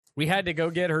We had to go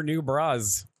get her new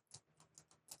bras.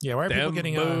 Yeah, why are people Them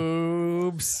getting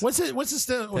boobs? What's the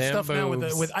stuff now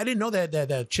boobs. with? I didn't know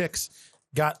that chicks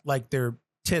got like their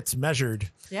tits measured.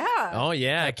 Yeah. Oh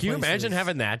yeah, At can you imagine places.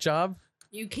 having that job?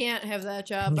 You can't have that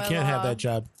job. You by can't have law. that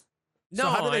job. No, So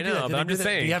how do they I do know, that? Do but they I'm do just that?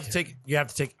 saying. You have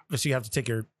to take. So you have to take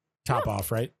your top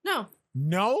off, right? No,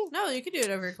 No. you can do it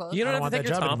over your clothes. You don't I have don't to want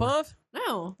take your that job top anymore. off.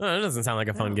 No, Oh, that doesn't sound like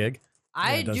a fun No. gig.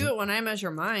 I it do doesn't. it when I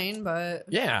measure mine, but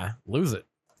Yeah, lose it.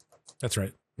 That's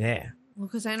right. Yeah,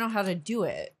 because I know how to do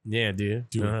it. yeah, dude.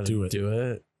 Do Know it, how to do it. Do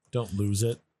it. Don't lose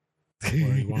it. Where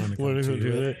you wanna come What is to it? Do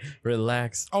it. it.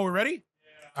 Relax. Oh, we're ready.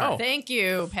 Oh. Thank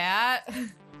you, Pat.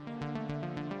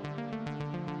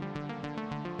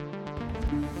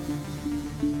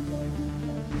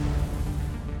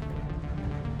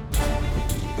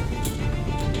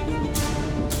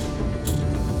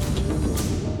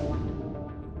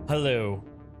 Hello,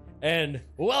 and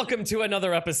welcome to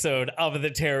another episode of the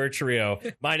Terror Trio.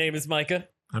 My name is Micah,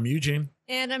 I'm Eugene.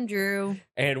 And I'm Drew.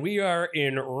 and we are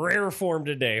in rare form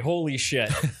today. Holy shit!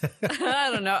 I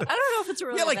don't know. I don't know if it's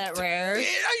really Yeah, like, that rare.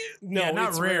 No, Yeah, not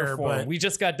it's rare, form. but- We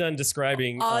just got done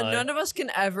describing None of us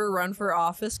can ever run for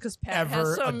office because Pat Ever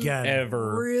has some again.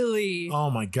 ever. really. Oh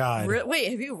my God. Wait,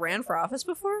 have you ran for office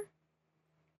before?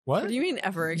 What? What do you mean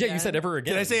ever again? Yeah, you said ever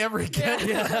again. Did I say ever again?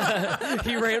 Yeah.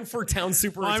 He ran for town Well, I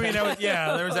superintendent. mean,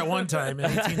 there was that one time in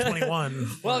 1821.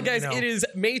 Well, guys, You know. it is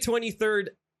May 23rd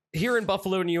here in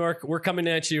Buffalo, New York. We're coming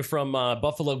at you from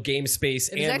Buffalo Game Space,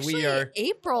 It was and actually we are.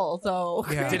 April, though.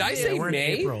 Yeah. Did I say We're in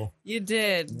May? April. You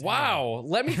did. Wow,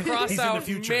 let me cross He's in the out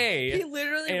future. May. He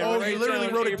literally. and Oh, write you literally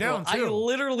down wrote it April. down, I too.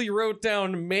 literally wrote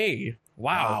down May.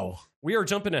 Wow. We are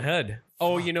jumping ahead.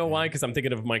 Oh, you know why? Because I'm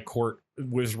thinking of my court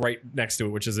was right next to it,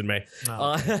 which is in May.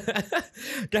 Oh.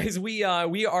 Guys, we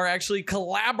are actually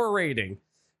collaborating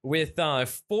with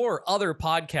 4 other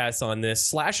podcasts on this.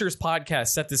 Slashers podcast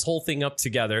set this whole thing up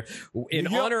together. In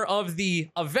Yep. honor of the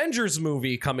Avengers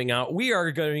movie coming out, we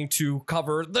are going to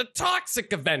cover The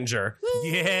Toxic Avenger.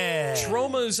 Yeah.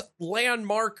 Troma's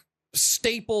landmark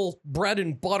staple bread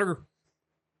and butter.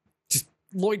 Just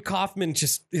Lloyd Kaufman,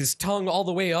 just his tongue all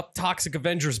the way up Toxic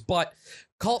Avenger's butt.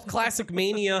 Cult Classic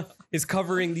Mania is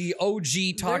covering the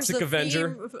OG Toxic There's a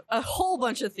Avenger. a whole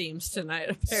bunch of themes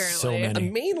tonight, apparently. So many.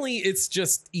 Mainly, it's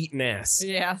just eating ass.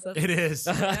 Yeah. It is.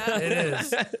 It is.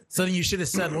 So then you should have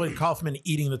said Lloyd Kaufman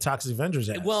eating the Toxic Avengers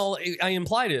ass. Well, I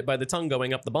implied it by the tongue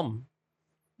going up the bum.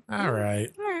 all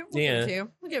right. All right, we'll Yeah. give it to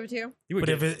you. We'll give it to you. You would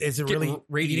But get, is it get really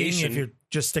radiation. eating if you're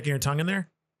just sticking your tongue in there?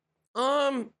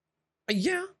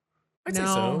 Yeah, I'd say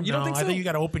no, so. You don't no, think so? I think you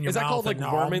got to open your Is that mouth. called, like,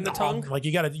 and warming the tongue? Like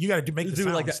you got to make the Do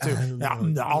sounds like that.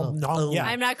 too. Yeah.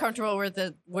 I'm not comfortable with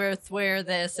where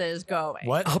this is going.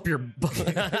 What? Up your butt.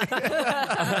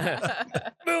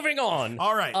 Moving on.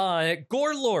 All right.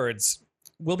 Gore Lords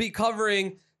will be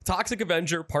covering Toxic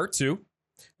Avenger Part 2.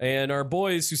 And our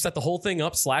boys who set the whole thing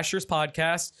up, Slashers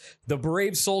Podcast, the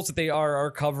brave souls that they are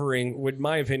covering, with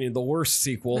my opinion, the worst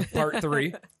sequel, Part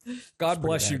 3. God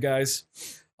bless bad. you guys.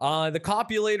 The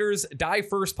Copulators Die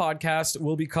First Podcast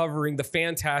will be covering the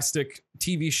fantastic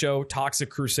TV show Toxic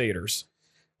Crusaders.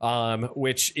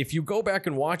 Which, if you go back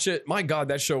and watch it, my God,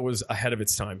 that show was ahead of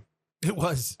its time. It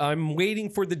was. I'm waiting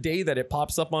for the day that it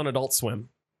pops up on Adult Swim.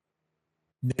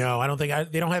 No, I don't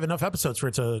think they don't have enough episodes for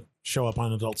it to show up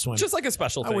on Adult Swim. Just like a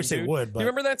special I thing. wish they dude. would, but You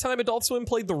remember that time Adult Swim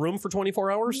played The Room for 24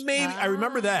 hours? maybe I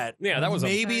remember that. Yeah, that was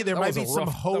maybe there that might was be a some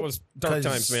rough- hope. That was dark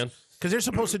times, man. Because they're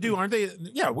supposed to do, aren't they?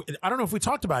 Yeah, I don't know if we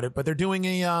talked about it, but they're doing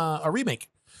a remake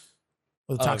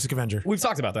of the Toxic Avenger. We've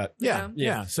talked about that. Yeah,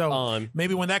 Yeah. So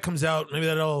maybe when that comes out, maybe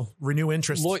that'll renew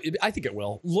interest. I think it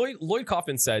will. Lloyd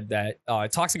Kaufman said that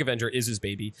Toxic Avenger is his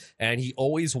baby, and he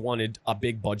always wanted a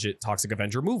big budget Toxic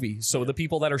Avenger movie. So the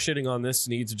people that are shitting on this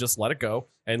need to just let it go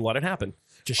and let it happen.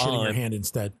 Just shitting your hand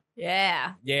instead.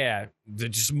 Yeah. Yeah,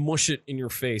 just mush it in your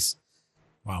face.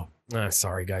 Wow.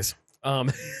 Sorry, guys.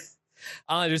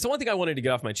 There's one thing I wanted to get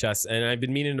off my chest, and I've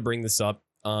been meaning to bring this up.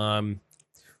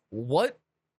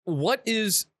 What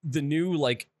is the new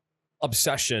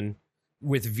obsession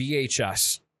with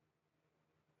VHS?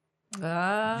 You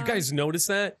guys notice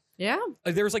that? Yeah.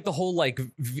 There's the whole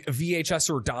VHS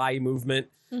or die movement.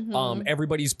 Mhm.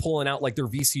 Everybody's pulling out their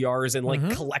VCRs and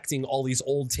Mhm. collecting all these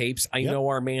old tapes. I Yep. know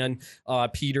our man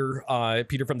Peter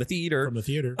from the theater, From the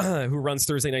theater. who runs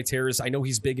Thursday Night Terrors. I know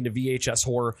he's big into VHS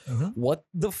horror. Mhm. What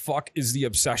the fuck is the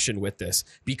obsession with this?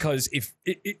 Because if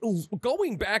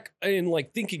going back and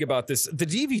thinking about this, the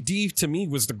DVD to me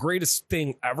was the greatest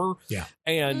thing ever. Yeah.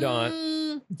 And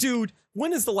Mm, dude,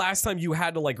 when is the last time you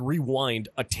had to rewind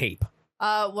a tape?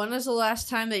 When was the last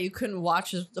time that you couldn't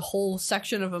watch the whole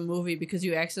section of a movie because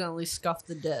you accidentally scuffed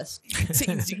the disc?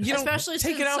 You know, Especially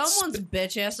take since it out. someone's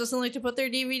bitch ass doesn't like to put their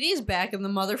DVDs back in the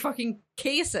motherfucking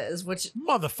cases, which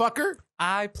Motherfucker.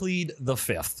 I plead the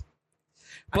fifth.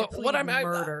 But plead what I'm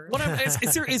murder.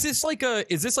 is this like a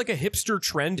hipster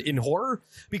trend in horror?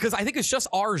 Because I think it's just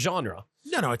our genre.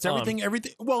 No, it's everything.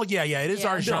 Well, yeah, it is Yeah,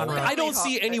 our no, genre. I don't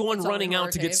see anyone it's only running horror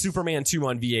out to get tapes. Superman 2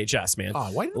 on VHS, man. Oh,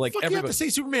 why the Like, fuck you have everybody- to say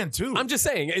Superman 2? I'm just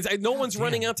saying, no one's damn.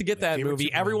 running out to get that Favorite movie.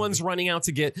 Superman Everyone's movie. running out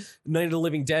to get Night of the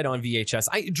Living Dead on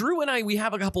VHS. Drew and I, we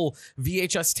have a couple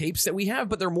VHS tapes that we have,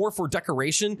 but they're more for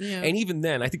decoration. Yeah. And even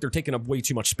then, I think they're taking up way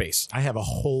too much space. I have a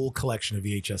whole collection of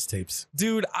VHS tapes.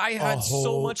 Dude, I had so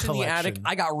whole much in the attic. collection.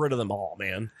 I got rid of them all,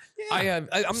 man. I'm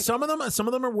Some of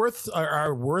them are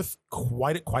worth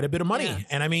quite a bit of money, Yeah.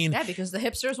 and I mean. yeah, because the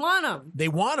hipsters want them. They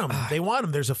want them. They want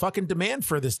them. There's a fucking demand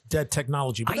for this dead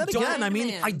technology. But I then don't- again, I mean,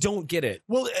 Man. I don't get it.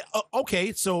 well,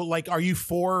 okay. So, like, are you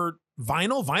for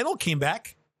vinyl? Vinyl came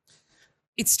back.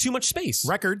 It's too much space.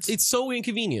 Records. It's so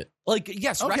inconvenient. Like,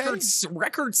 yes, Okay.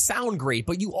 records sound great,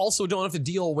 but you also don't have to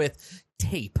deal with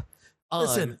tape.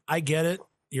 Listen, I get it.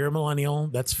 You're a millennial.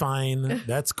 That's fine.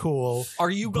 That's cool. Are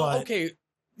you going? But- Okay,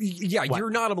 yeah, What?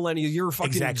 you're not a millennial. You're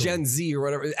fucking Exactly. Gen Z or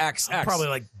whatever. X. Probably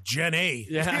like Gen A.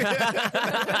 Yeah.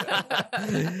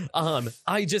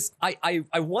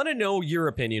 I want to know your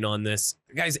opinion on this,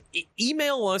 guys.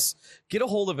 Email us, get a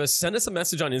hold of us, send us a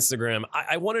message on Instagram.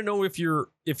 I want to know if you're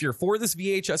for this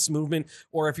VHS movement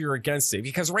or if you're against it,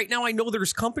 because right now I know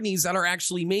there's companies that are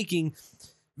actually making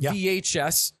Yeah.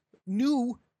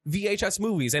 new VHS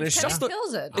movies, and it's Kinda just the.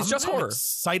 kills it. It's just horror.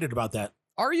 Excited about that.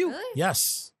 Are you? Really?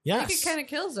 Yes. I Yes. think it kind of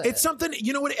kills it. It's something,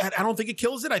 you know what? I don't think it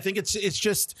kills it. I think it's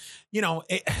just,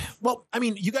 well, I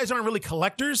mean, you guys aren't really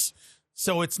collectors.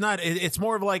 So it's not, it's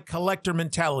more of like collector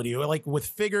mentality, like with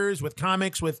figures, with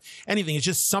comics, with anything. It's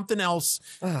just something else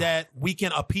that we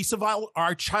can, a piece of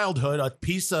our childhood, a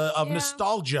piece of Yeah.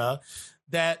 nostalgia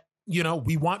that,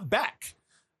 we want back.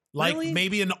 Like Really?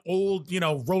 maybe an old,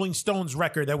 Rolling Stones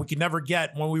record that we could never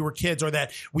get when we were kids, or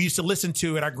that we used to listen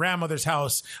to at our grandmother's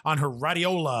house on her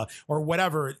radiola or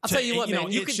whatever. I'll tell you what,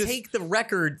 man. You it's can just- take the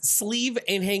record sleeve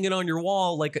and hang it on your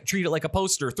wall, treat it like a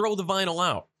poster. Throw the vinyl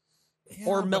out.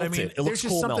 Or but melt I mean, it. It looks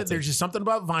cool melted. There's just something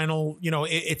about vinyl.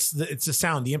 It's the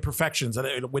sound, the imperfections. And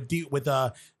I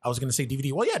was going to say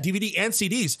DVD. Well, yeah, DVD and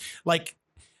CDs. Like,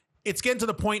 it's getting to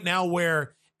the point now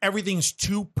where everything's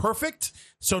too perfect.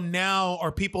 So now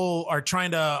our people are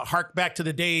trying to hark back to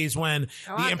the days when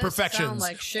I the want imperfections. this to sound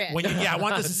like shit. When I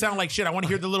want this to sound like shit. I want to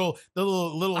hear the little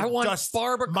I want dust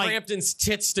Barbara mite. Crampton's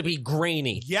tits to be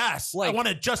grainy. Yes, I Like- want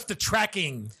to adjust the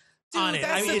tracking on it.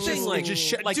 that's the It's thing. just Like, just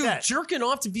shit like dude, that. jerking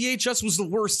off to VHS was the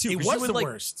worst too. It 'cause was you would, the like,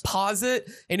 worst. Pause it,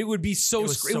 and it would be so. It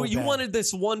was so you bad. wanted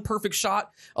this one perfect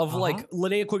shot of like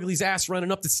Linnea Quigley's ass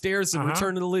running up the stairs in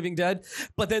Return of the Living Dead,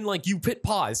 but then like you hit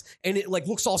pause, and it like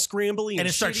looks all scrambly And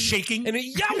it starts shitty, shaking. and then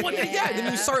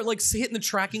you start like hitting the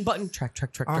tracking button, track.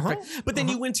 But then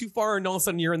you went too far, and all of a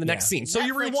sudden you're in the next scene. So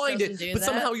you Netflix rewind it, doesn't do but that.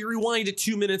 somehow you rewind it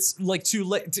 2 minutes like too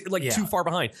late, Yeah. too far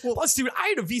behind. Plus, dude, I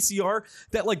had a VCR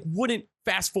that like wouldn't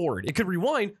fast forward. It could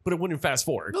rewind, but it wouldn't fast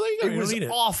forward. Well, there you go. It You was don't need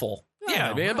it. awful. I Yeah,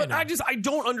 know, man. I But know. I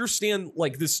don't understand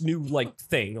like this new like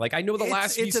thing. Like I know the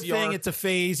last it's VCR. a thing. It's a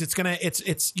phase.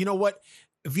 It's you know what?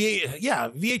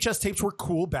 VHS tapes were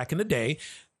cool back in the day.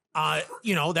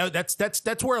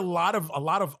 That's where a lot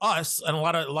of us and a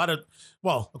lot of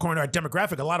well, according to our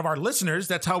demographic, a lot of our listeners,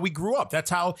 that's how we grew up.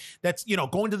 That's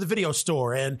going to the video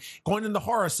store and going in the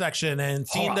horror section and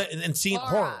seeing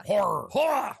horror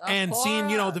and seeing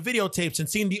the videotapes and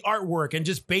seeing the artwork, and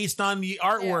just based on the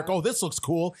artwork, Yeah. oh, this looks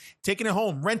cool. Taking it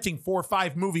home, renting 4 or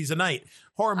 5 movies a night,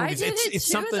 horror I movies. did it's it too,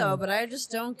 something. though, but I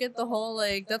just don't get the whole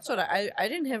like. That's what I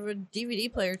didn't have a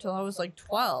DVD player till I was like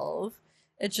 12.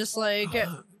 It's just like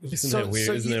Isn't that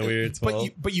weird?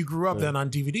 But you grew up then on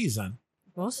DVDs then.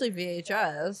 mostly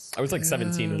VHS. I was like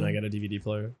 17 and I got a DVD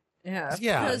player. Yeah,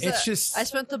 Yeah, because, it's just I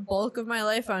spent the bulk of my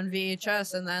life on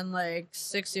VHS, and then like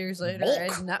 6 years later, I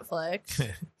had Netflix.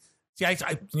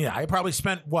 see, I probably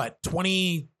spent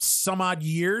 20 some odd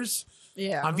years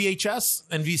Yeah, on VHS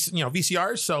and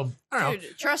VCRs. So I don't know.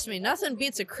 dude, trust me, nothing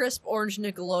beats a crisp orange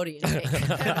Nickelodeon cake.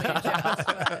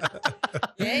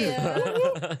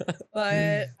 Yeah.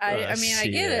 But I mean, I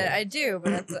get it. I do,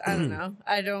 but I don't know.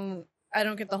 I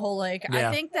don't get the whole like. Yeah.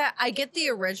 I think that I get the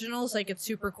originals. Like it's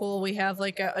super cool. We have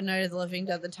like a Night of the Living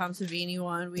Dead, the Tom Savini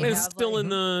one. We It's have still like, in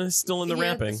the yeah,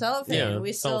 wrapping. the cellophane. Yeah,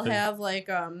 We still cellophane. have like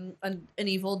an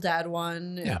Evil Dead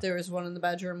one. Yeah. If there was one in the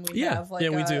bedroom, we Yeah. have like Yeah,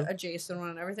 we do. a Jason one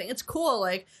and everything. It's cool.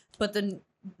 Like, but the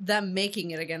them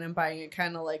making it again and buying it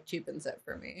kind of like cheapens it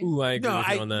for me. Ooh, I agree No, with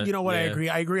you on that. you know what?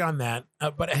 Yeah. I agree on that.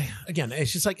 But again,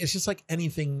 it's just like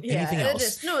anything Yeah, anything it else.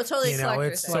 is. No, it's totally You a know,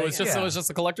 collector it's thing. So like- it's just yeah. so it's just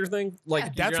a collector thing. Like Yeah.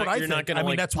 That's you're what not, I you're not think. gonna I mean,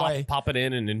 like that's why- pop it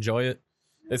in and enjoy it.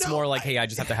 It's No, more like, hey, I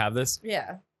just have to have this.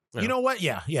 Yeah. You know what?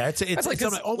 Yeah. It's That's like, 'cause,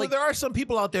 something- although like- there are some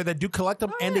people out there that do collect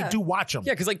them Oh, and yeah. they do watch them.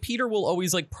 Yeah, because like Peter will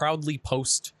always like proudly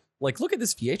post like, look at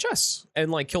this VHS,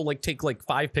 and like he'll like take like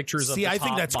 5 pictures of See, the I top,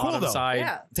 think that's cool, bottom though. side,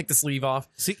 Yeah. take the sleeve off.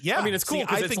 See, yeah. I mean, it's cool See,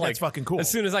 'cause I it's think like- that's fucking cool.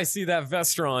 As soon as I see that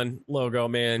Vestron logo,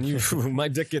 man, you my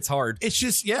dick gets hard. It's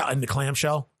just and the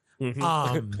clamshell. Mhm.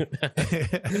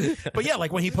 But yeah,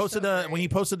 like when he posted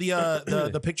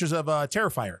the pictures of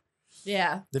Terrifier,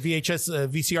 Yeah. the VHS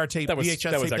VCR tape, that was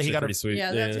VHS that was tape that actually he got. pretty sweet.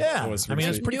 Yeah, Yeah, that's- Yeah, that was I mean, pretty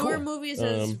it's sweet. pretty Newer cool. movies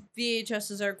as Um,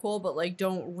 VHSs are cool, but like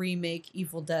don't remake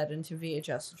Evil Dead into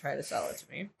VHS and try to sell it to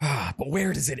me. But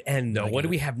where does it end though? I What get do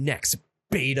we have next?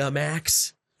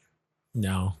 Betamax.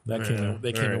 No, that came Yeah,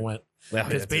 they came all and right. went. Well,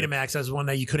 Because that's it. Betamax has one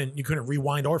that you couldn't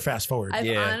rewind or fast forward. I've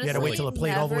Yeah. honestly You had to wait till it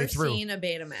played all the way never through. seen a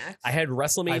Betamax. I had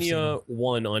I've seen WrestleMania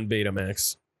 1 on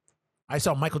Betamax. I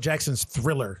saw Michael Jackson's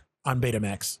Thriller on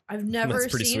Betamax. I've never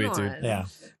That's pretty seen sweet, dude. one.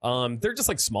 Yeah, They're just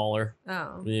like smaller.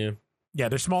 Oh. Yeah. yeah,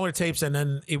 they're smaller tapes, and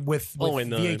then with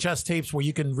and, VHS tapes where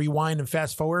you can rewind and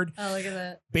fast forward. Oh, look at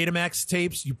that. Betamax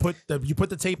tapes, you put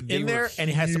the tape They in there, were and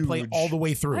it has to play huge. all the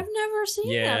way through. I've never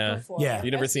seen Yeah. that before. Yeah. You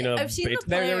never seen a I've seen the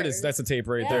there it is. players. That's a tape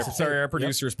right Yeah. there. It's a Sorry, our Yep.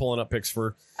 producer's pulling up pics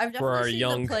for I've for our definitely seen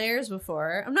young- the players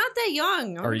before. I'm not that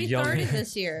young. I'm our gonna be young 30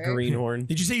 this year. Greenhorn.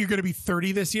 Did you say you're going to be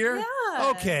 30 this year?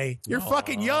 Yeah. Okay, you're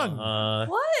fucking young.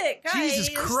 What? Guys? Jesus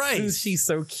Christ. Isn't she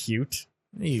so cute?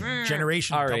 You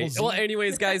generation All double right. Z. Well,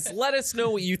 anyways, guys, let us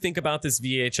know what you think about this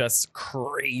VHS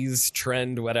craze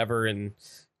trend, whatever, and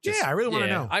Yeah, I really wanna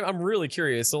know. I'm really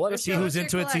curious. So let us See know. who's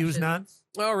into it, see who's not.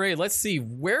 All right, let's see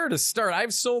where to start. I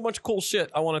have so much cool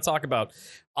shit I want to talk about.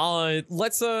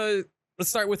 Let's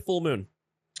start with Full Moon.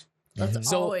 Let's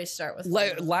So, always start with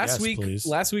Last Yes, week, please.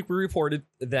 we reported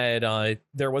that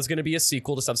there was going to be a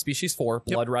sequel to Subspecies 4,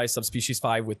 Yep. Blood Rise Subspecies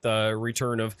 5, with the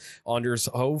return of Anders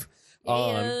Hove.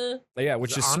 Yeah,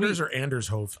 which is Anders sweet. or Anders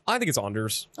Hove? I think it's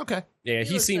Anders. Okay. Yeah, He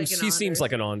he looks seems like an he seems Anders.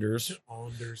 like an Anders.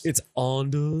 Anders. It's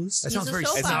Anders. That sounds a very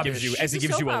soap As he opera. gives you He's as he a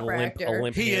gives you soap a opera limp actor.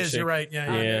 limp He is. handshake. You're right.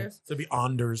 Yeah. Yeah. Anders. So it'd be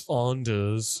Anders.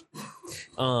 Anders.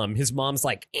 His mom's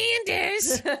like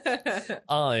Anders. Would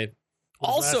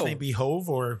Also, his last name be Hove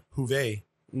or Hove? I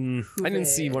didn't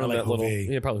see one I of like that little. Houvet.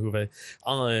 Yeah, probably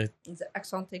Houvet. It's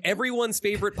excellent. Everyone's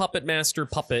favorite puppet master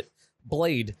puppet,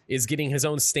 Blade, is getting his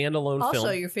own standalone Also,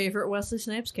 film. your favorite Wesley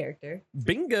Snipes character.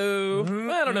 Bingo! Mhm,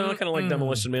 I don't know. I kind of like mhm.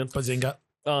 Demolition Man. Bazinga.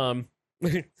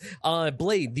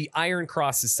 Blade, the Iron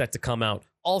Cross is set to come out.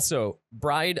 Also,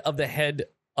 Bride of the Head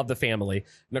of the Family,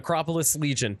 Necropolis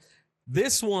Legion.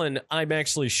 This one, I'm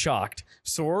actually shocked.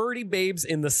 Sorority Babes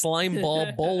in the Slime Ball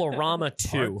Bolorama 2.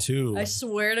 Part 2. I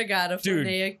swear to God, if Dude.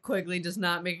 Linnea Quigley does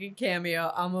not make a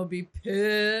cameo, I'm gonna be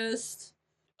pissed.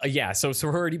 Yeah, so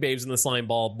Sorority Babes in the Slime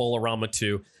Ball Bolorama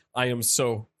 2. I am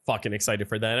so fucking excited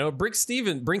for that. I know Brink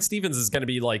Stevens is going to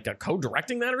be like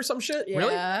co-directing that or some shit.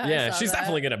 Really? Yeah, I Yeah, saw she's that.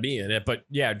 definitely going to be in it. But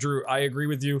yeah, Drew, I agree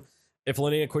with you. If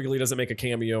Linnea Quigley doesn't make a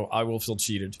cameo, I will feel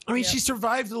cheated. I mean, Yeah. she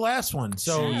survived the last one,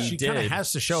 so She she kind of did.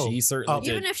 has to show. She certainly up.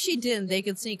 did. Even if she didn't, they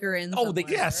could sneak her in. Oh, they-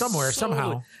 somewhere. Yeah, somewhere, So-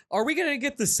 somehow. Are we going to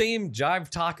get the same jive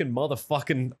talking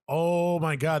motherfucking Oh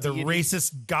my God, the Deity.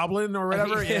 racist goblin or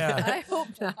whatever. Yeah. I hope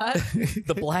not.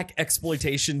 the black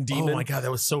exploitation demon? Oh my God, that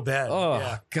was so bad. Oh,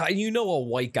 Yeah. God, you know a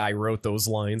white guy wrote those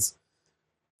lines.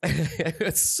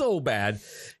 It's so bad.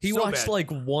 He So watched bad.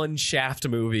 like one Shaft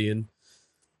movie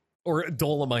or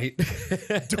Dolomite.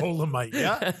 Dolomite.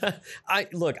 Yeah.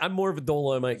 I'm more of a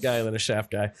Dolomite guy than a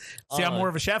Shaft guy. See, I'm more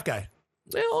of a Shaft guy.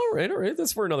 Yeah, all right.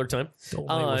 That's for another time.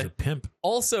 Dolomite was a pimp.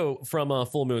 Also from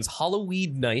Full Moon's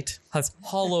Halloween Night.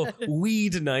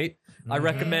 Halloween Night. I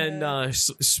recommend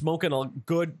smoking a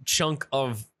good chunk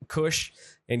of Kush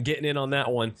and getting in on that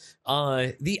one.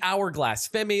 The Hourglass,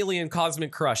 Femme Alien,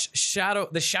 Cosmic Crush,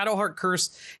 the Shadowheart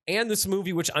Curse, and this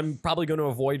movie, which I'm probably going to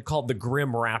avoid, called The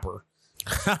Grim Rapper.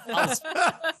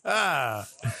 Ah.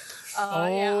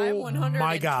 Yeah, I'm Oh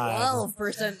my God.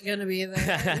 112% gonna be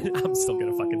there. I'm still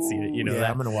going to fucking see it. You know yeah, that.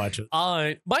 I'm gonna watch it.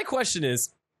 My question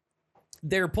is,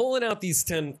 they're pulling out these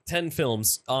 10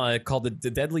 films called the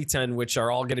Deadly 10, which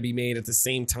are all going to be made at the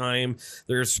same time.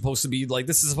 They're supposed to be like,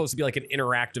 this is supposed to be like an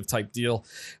interactive type deal.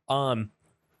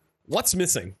 What's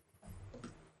missing?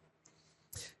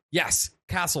 Yes,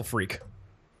 Castle Freak.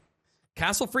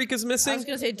 Castle Freak is I missing. was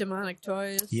gonna say demonic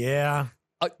toys. Yeah,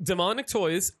 Demonic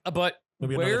Toys, but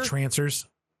maybe where? another Trancers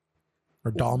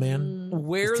or Dollman.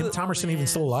 Where? Is Tim Thomerson even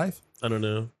still alive? I don't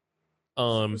know.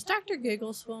 Was Dr.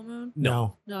 Giggles Full Moon?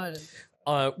 No. No, I didn't.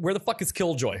 Where the fuck is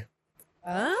Killjoy?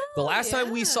 Oh, The last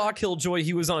time we saw Killjoy,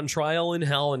 he was on trial in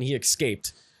hell and he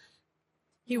escaped.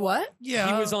 he what? Yeah.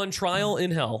 He was on trial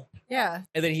in hell Yeah,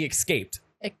 and then he escaped.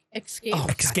 escape. Oh,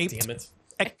 Escaped. God damn it.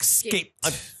 Escaped.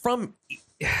 I'm from.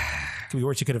 Could be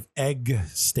worse. You could have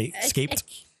escaped.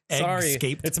 Sorry,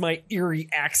 Escaped. it's my Erie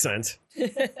accent.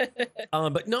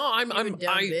 But no, I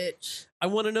bitch. I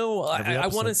want to know. Every I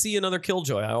want to episode. see another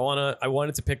Killjoy. I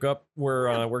wanted to pick up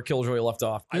where Killjoy left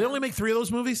off. Did they only make 3 of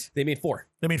those movies? They made 4.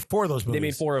 They made 4 of those movies. They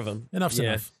made 4 of them. Enough's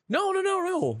enough. No.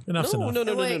 Enough's enough.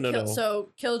 No. So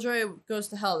Killjoy Goes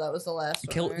to Hell. That was the last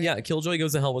one. Right? Yeah, Killjoy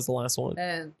Goes to Hell was the last one.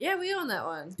 And yeah, we own that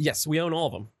one. Yes, we own all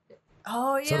of them.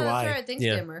 Oh yeah, So do that's I. right. Thanks,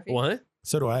 Yeah. Dan Murphy. What?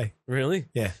 So do I. Really?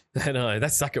 Yeah.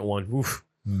 That second one. Oof.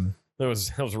 That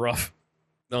was rough.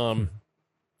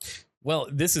 Well,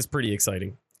 this is pretty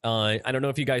exciting. I don't know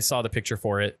if you guys saw the picture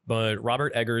for it, but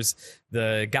Robert Eggers,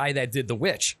 the guy that did The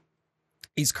Witch,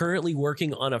 he's currently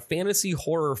working on a fantasy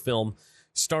horror film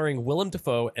starring Willem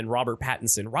Dafoe and Robert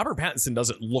Pattinson. Robert Pattinson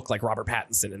doesn't look like Robert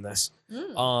Pattinson in this.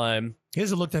 He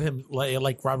hasn't looked at him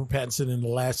like Robert Pattinson in the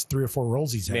last 3 or 4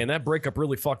 roles he's had. Man, that breakup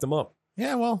really fucked him up.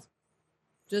 Yeah, well,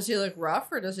 Does he look rough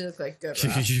or does he look like good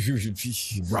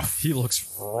rough? Rough. He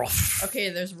looks rough. Okay,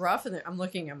 there's rough in there. I'm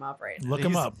looking him up right now. look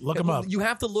him up. Look him up. You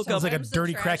have to look Sounds up. like a Sometimes the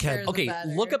dirty trashier, crackhead. the Okay, better.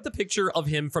 look up the picture of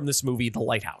him from this movie, The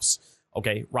Lighthouse.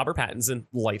 Okay, Robert Pattinson,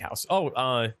 Lighthouse. Oh,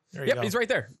 There you yep, go. he's right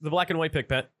there. The black and white pic,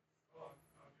 Pat.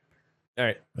 All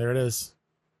right. There it is.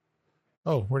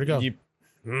 Oh, where'd it go?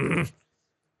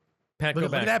 Pat, Look go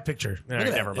at back. that picture. All Look right,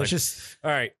 at that. never mind. It's just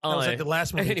All right. that was like the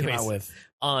last one he came out with.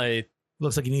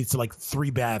 Looks like he needs to like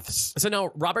 3 baths. So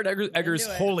now Robert Eggers.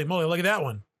 do it. Holy moly! Look at that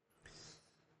one.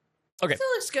 Okay. Still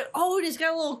looks good. Oh, and he's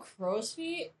got a little crow's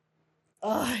feet.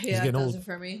 Oh, yeah, getting that does old. it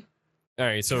for me. All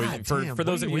right. So God for damn, for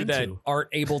those what of are you you that into? aren't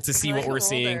able to see I what like we're him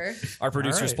seeing, older. our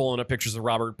producer's right. pulling up pictures of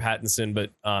Robert Pattinson.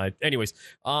 But anyways,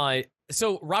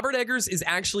 so Robert Eggers is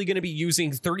actually going to be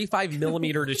using 35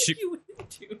 millimeter to shoot. You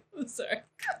do. I'm sorry.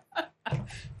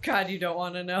 God, you don't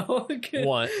want to know.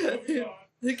 What?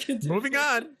 Moving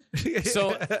on.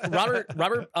 So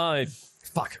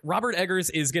Robert Eggers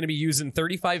is going to be using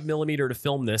 35 millimeter to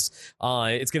film this.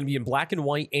 It's going to be in black and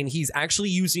white, and he's actually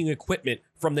using equipment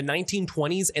from the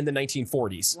 1920s and the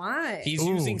 1940s. Why? He's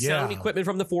Ooh, using sound yeah. equipment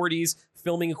from the 40s,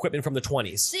 filming equipment from the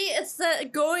 20s. See, it's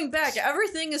that going back.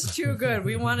 Everything is too good.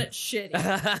 We want it shitty.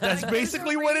 That's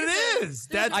basically what it is.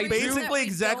 That's I do- basically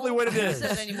exactly what it is.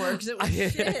 Anymore because it was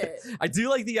shit. I do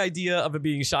like the idea of it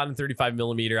being shot in 35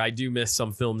 millimeter. I do miss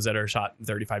some films that are shot in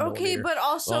 35 Okay, millimeter. but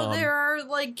also Um, there are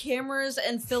like cameras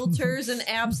and filters and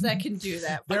apps that can do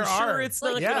that. There I'm are. sure it's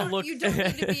Like, not you going don't- to look. You don't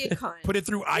need to be a cunt. Put it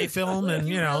through iFilm, and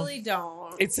you you know. really don't.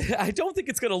 I don't think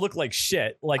it's going to look like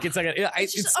shit. Like it's like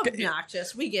It's just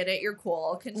obnoxious. We get it. You're cool.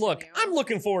 Continue. Look, I'm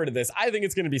looking forward to this. I think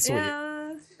it's going to be sweet.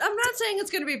 Yeah, I'm not saying it's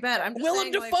going to be bad. I'm just Willem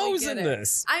saying, like, we Dafoe's get in it.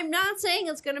 this. I'm not saying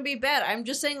it's going to be bad. I'm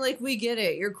just saying like we get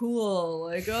it. You're cool.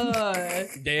 Like Yeah,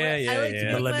 I like to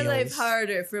make my life Millennials.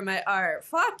 harder for my art.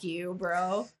 Fuck you,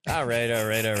 bro. All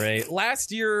right.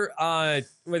 Last year, I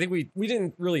think we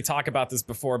didn't really talk about this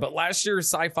before, but last year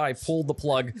Sci-Fi pulled the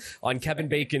plug on Kevin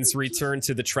Bacon's return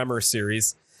to the Tremor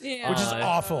series. Yeah. Which is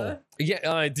awful.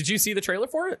 Yeah, did you see the trailer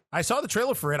for it? I saw the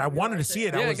trailer for it. I wanted to see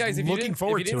it. I Yeah, was guys, if you looking didn't,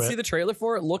 forward if you didn't to see it. the trailer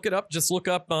for it, look it up. Just look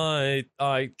up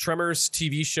Tremors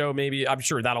TV show. Maybe I'm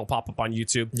sure that'll pop up on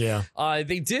YouTube. Yeah.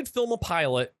 They did film a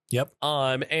pilot. Yep.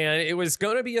 And it was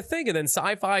going to be a thing, and then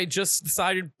Sci-Fi just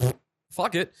decided,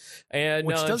 fuck it, and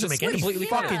Which doesn't just make any completely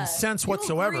fucking cut it. sense You'll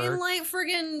whatsoever. Greenlight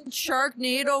friggin'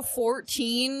 Sharknado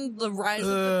 14, The Rise of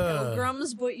the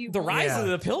Pilgrims, but you The Rise Yeah. of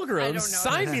the I Pilgrims. don't know.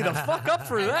 Sign me the fuck up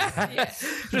for that. Yeah.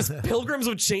 Just pilgrims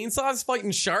with chainsaws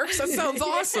fighting sharks. That sounds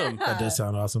awesome. That does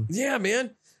sound awesome. Yeah,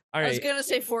 man. All I was right. gonna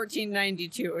say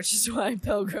 1492, which is why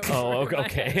Pilgrim. Oh,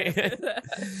 okay.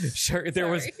 Shark. There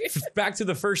was back to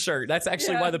the first shark. That's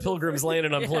actually Yeah. why the Pilgrims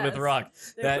landed on Plymouth Yes. Rock.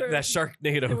 They That were-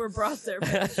 Sharknado. They were brought there. By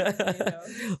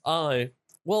Sharknado.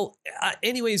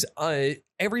 Anyways,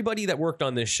 everybody that worked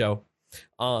on this show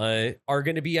are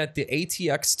going to be at the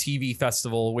ATX TV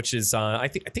Festival, which is I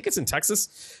think it's in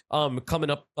Texas, coming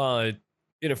up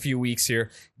in a few weeks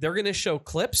here. They're going to show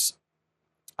clips.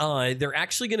 They're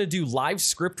actually going to do live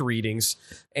script readings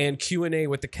and Q&A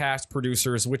with the cast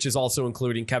producers, which is also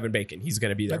including Kevin Bacon. He's going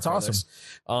to be there. That's for awesome. this.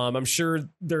 I'm sure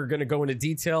they're going to go into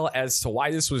detail as to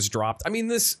why this was dropped. I mean,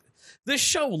 this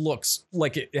show looks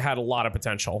like it had a lot of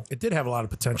potential. It did have a lot of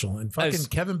potential. And fucking As-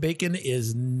 Kevin Bacon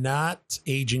is not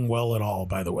aging well at all,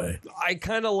 by the way. I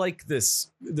kind of like this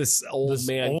old This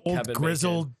man, old, Kevin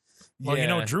grizzled. Bacon. Well, you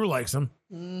know, Yeah. Drew likes him.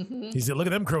 Mhm. He's look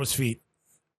at them crow's feet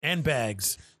and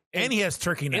bags. And he has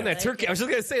turkey nuts. And that turkey. I was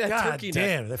just gonna say that God turkey nut.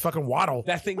 damn, that fucking waddle.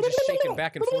 That thing just shaking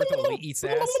back and forth while he eats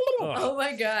ass. Oh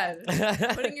my god.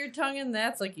 Putting your tongue in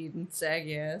that's like eating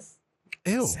saggy ass.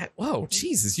 Ew. Whoa,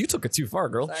 Jesus, you took it too far,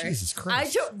 girl. Sorry. Jesus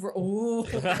Christ. Ooh.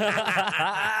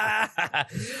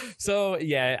 So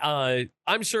yeah,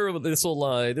 I'm sure this will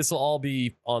all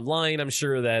be online. I'm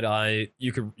sure that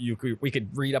we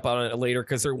could read up on it later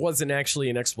because there wasn't actually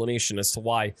an explanation as to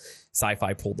why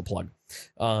Sci-Fi pulled the plug.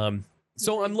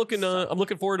 So I'm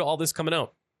looking forward to all this coming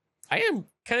out. I am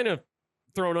kind of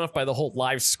thrown off by the whole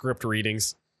live script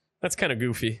readings. That's kind of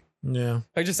goofy. Yeah.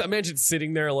 I just imagine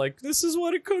sitting there like, this is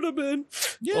what it could have been.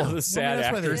 Yeah. All the sad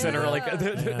actors that are like,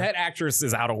 that actress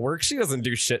is out of work. She doesn't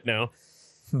do shit now.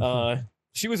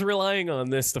 She was relying on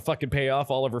this to fucking pay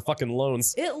off all of her fucking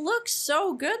loans. It looks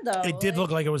so good though. It did look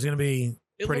like it was going to be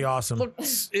pretty awesome.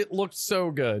 It looked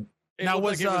so good. It Now, looked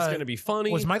like it was going to be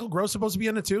funny. Was Michael Gross supposed to be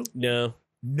in it too? No,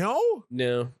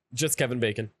 just Kevin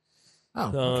Bacon. Oh,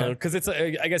 okay. Because it's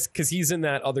I guess because he's in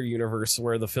that other universe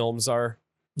where the films are.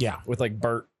 Yeah. With like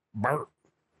Bert.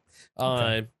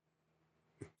 Okay.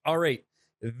 All right.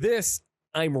 This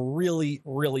I'm really,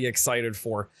 really excited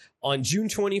for. On June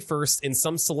 21st, in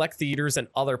some select theaters and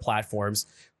other platforms,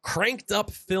 Cranked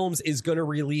Up Films is going to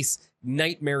release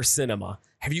Nightmare Cinema.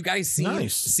 Have you guys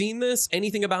seen this?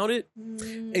 Anything about it?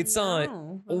 It's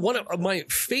one of my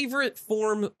favorite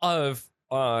form of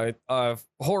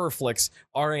horror flicks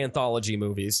are anthology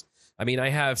movies. I mean, I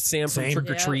have Sam from Trick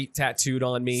or Treat tattooed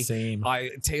on me. Same.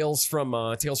 Tales from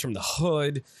the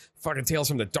Hood, fucking Tales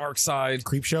from the Dark Side,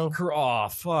 Creep Show. Oh,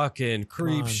 fucking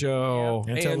Creep Show,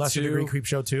 and to a lesser degree, Creep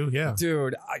Show too. Yeah,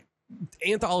 dude.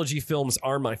 Anthology films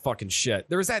are my fucking shit.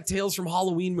 There was that Tales from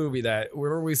Halloween movie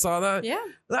where we saw that. Yeah,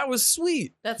 that was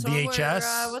sweet. That's VHS.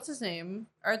 Where, what's his name?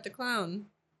 Art the Clown.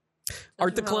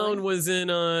 Art the Clown was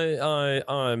in All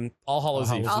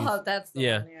Hallows Eve. That's the one,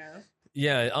 yeah.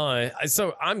 Yeah,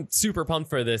 so I'm super pumped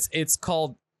for this. It's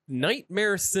called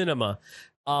Nightmare Cinema.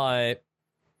 5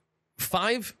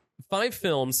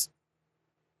 films.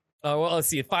 Well, let's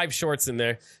see, 5 shorts in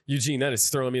there. Eugene, that is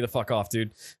throwing me the fuck off,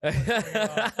 dude.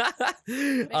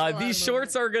 These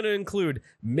shorts are going to include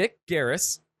Mick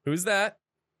Garris. Who's that?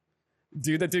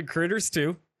 Dude that did Critters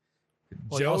 2.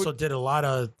 Well, he also did a lot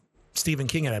of Stephen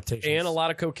King adaptations. And a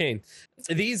lot of cocaine.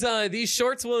 These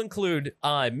shorts will include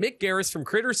Mick Garris from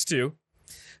Critters 2,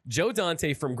 Joe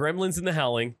Dante from Gremlins and the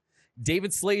Howling,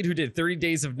 David Slade, who did 30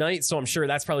 Days of Night, so I'm sure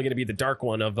that's probably going to be the dark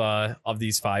one of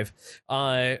these 5.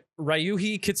 Ryuhi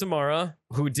Kitamura,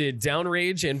 who did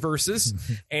Downrage and Versus,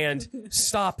 and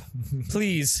Stop,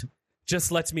 Please,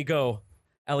 Just Let Me Go,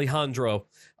 Alejandro.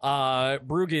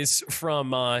 Brugis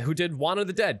from who did Juan of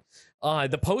the Dead.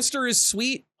 The poster is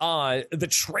sweet. The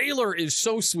trailer is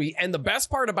so sweet. And the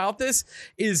best part about this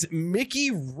is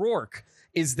Mickey Rourke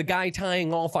is the guy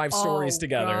tying all 5 stories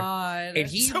together. God. And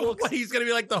he's going to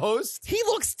be like the host? He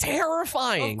looks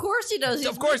terrifying. Of course he does.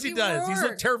 Of course he does. He's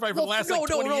looked terrified for the last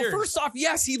 20 years. First off,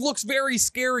 yes, he looks very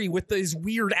scary with his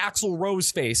weird Axl Rose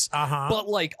face.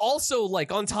 But also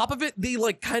on top of it, they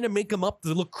kind of make him up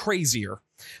to look crazier.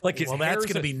 That's going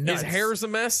to be nuts. His hair's a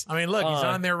mess. I mean, look, he's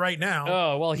on there right now.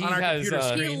 Oh, well, he has.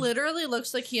 He literally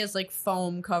looks like he has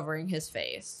foam covering his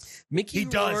face. Mickey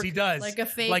Rourke, he does. Like a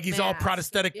fake Like he's all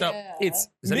prosthetic up. Is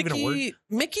that even a word?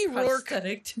 Mickey Rourke,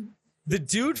 the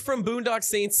dude from Boondock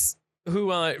Saints,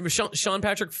 who Sean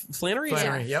Patrick Flannery.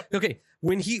 Yep. Okay,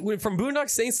 when he went from Boondock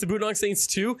Saints to Boondock Saints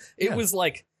 2, it was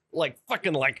like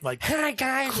hi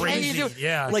guys, crazy, how you doing?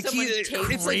 Yeah, it's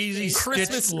crazy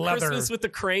Christmas with the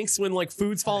cranks when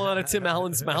food's falling out of Tim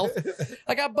Allen's mouth.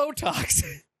 I got Botox.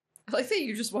 I like that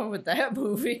you just went with that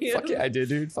movie. Fuck yeah, I did,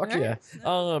 dude. Fuck yeah.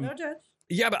 No judge.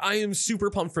 Yeah, but I am super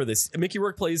pumped for this. Mickey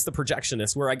Rourke plays the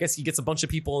projectionist, where I guess he gets a bunch of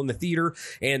people in the theater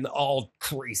and all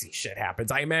crazy shit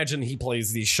happens. I imagine he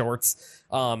plays these shorts.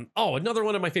 Another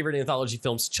one of my favorite anthology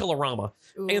films, Chillerama.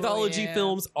 Anthology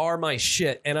films are my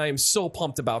shit, and I am so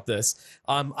pumped about this.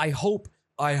 I hope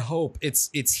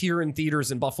it's here in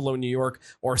theaters in Buffalo, New York,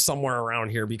 or somewhere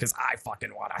around here because I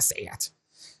fucking want to see it.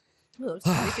 It looks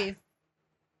creepy.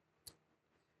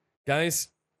 Guys,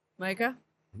 Micah,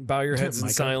 bow your heads in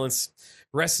silence.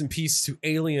 Rest in peace to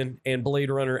Alien and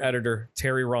Blade Runner editor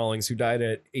Terry Rawlings, who died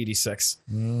at 86.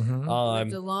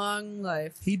 Lived a long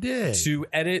life. He did. To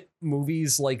edit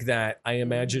movies like that, I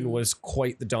imagine, was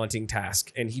quite the daunting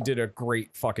task, and he did a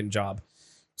great fucking job.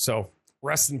 So,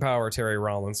 rest in power, Terry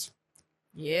Rawlings.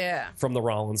 Yeah. From the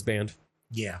Rollins Band.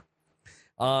 Yeah.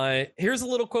 Here's a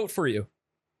little quote for you.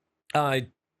 Drew, I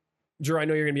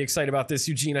know you're going to be excited about this.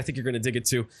 Eugene, I think you're going to dig it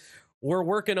too. We're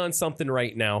working on something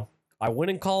right now. I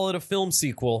wouldn't call it a film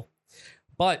sequel,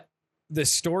 but the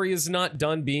story is not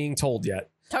done being told yet.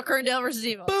 Tucker and Dale versus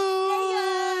Evil.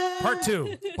 Part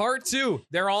 2. Part 2.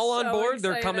 They're all on So board.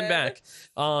 They're coming excited.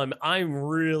 back. I'm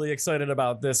really excited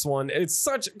about this one. It's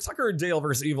such Tucker and Dale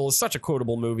versus Evil is such a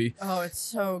quotable movie. Oh, it's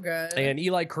so good. And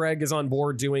Eli Craig is on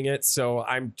board doing it, so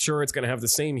I'm sure it's going to have the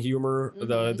same humor,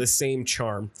 the same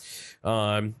charm.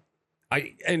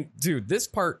 Dude, this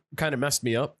part kind of messed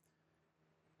me up.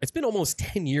 It's been almost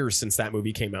 10 years since that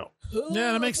movie came out.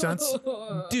 Yeah, that makes sense.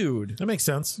 Dude, That makes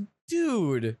sense.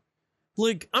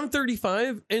 like I'm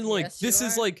 35 and like Yes, you this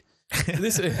is are. like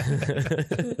this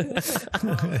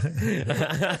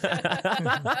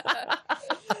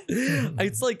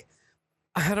it's like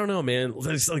I don't know, man.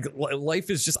 It's like life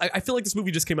is just I feel like this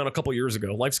movie just came out a couple years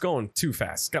ago. Life's going too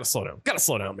fast. Gotta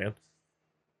slow down, man.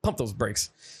 Pump those brakes.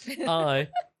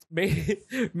 May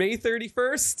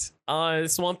 31st,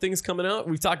 Swamp Thing's coming out.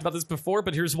 We've talked about this before,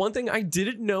 but here's one thing I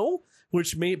didn't know,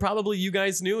 which probably you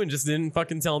guys knew and just didn't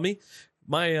fucking tell me.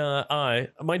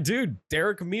 My dude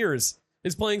Derek Mears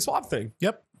is playing Swamp Thing.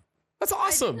 Yep. That's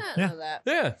awesome. I did not Yeah. know that.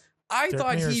 Yeah. I Derek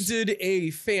thought he Mears. did a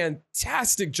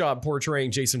fantastic job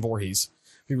portraying Jason Voorhees.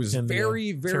 He was In the,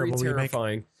 very, very terrible remake.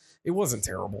 terrifying. It wasn't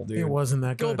terrible, dude. It wasn't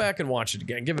that good. Go back and watch it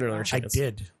again. Give it another I chance.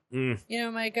 did. You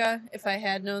know, Micah, if I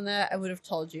had known that, I would have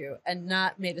told you and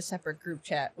not made a separate group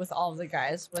chat with all of the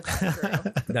guys without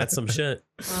Drew. That's some shit.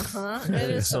 It That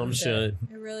is is some shit.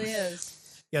 It really is.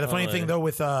 Yeah, the funny thing though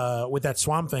with that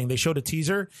Swamp Thing, they showed a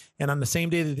teaser, and on the same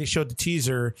day that they showed the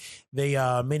teaser, they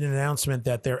made an announcement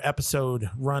that their episode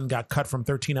run got cut from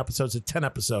 13 episodes to 10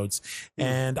 episodes,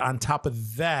 and on top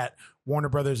of that, Warner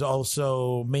Brothers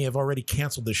also may have already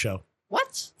canceled the show.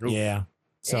 What? Ooh. Yeah,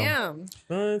 so Damn.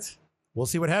 What? we'll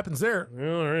see what happens there.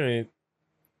 All right.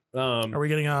 Are we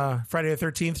getting Friday the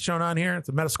 13th shown on here? It's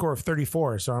a Metascore of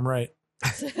 34, so I'm right.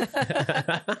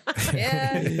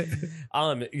 Yeah.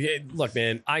 Yeah, look,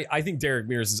 man, I think Derek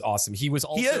Mears is awesome. He was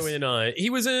also in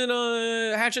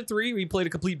Hatchet 3. We played a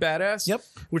complete badass. Yep.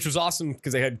 Which was awesome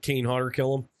because they had Kane Hodder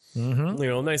kill him. Mm-hmm. You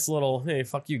know, nice little hey,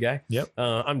 fuck you guy. Yep.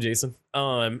 I'm Jason.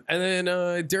 And then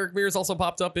Derek Mears also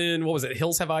popped up in what was it?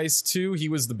 Hills Have Eyes 2. He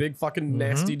was the big fucking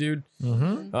nasty dude.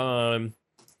 Mm-hmm. A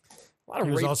lot of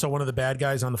He was rape. also one of the bad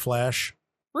guys on The Flash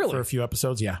Really for a few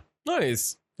episodes. Yeah.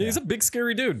 nice. He's a big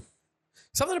scary dude.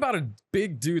 Something about a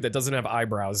big dude that doesn't have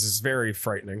eyebrows is very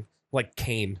frightening. Like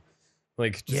Kane.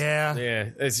 Like just, Yeah.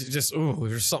 It's just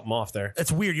there's something off there.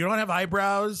 It's weird. You don't have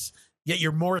eyebrows, yet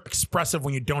you're more expressive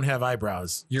when you don't have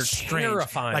eyebrows. You're Strange.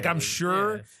 terrifying. Like I'm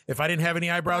sure Yeah. if I didn't have any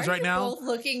eyebrows Why are right you now, both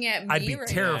looking at me I'd be right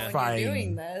terrifying. Now when you're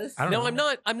doing this. I don't No,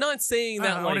 know. I'm not saying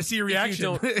that. I want to see your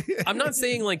reaction. I'm not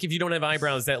saying like if you don't have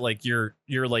eyebrows that like you're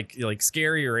like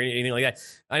scary or anything like that.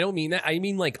 I don't mean that. I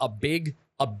mean like a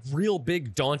real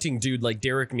big daunting dude like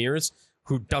Derek Mears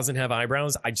who doesn't have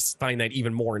eyebrows. I just find that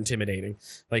even more intimidating.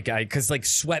 Because like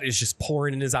sweat is just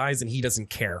pouring in his eyes and he doesn't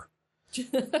care.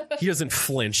 He doesn't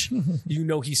flinch. You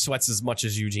know he sweats as much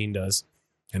as Eugene does.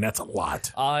 And that's a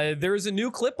lot. There's a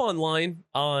new clip online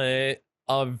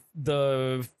of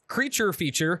the creature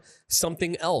feature,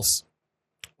 Something Else,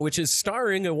 which is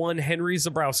starring one Henry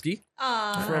Zabrowski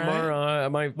Aw. from our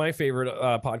my favorite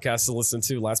podcast to listen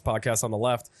to, Last Podcast on the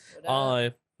Left.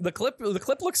 The clip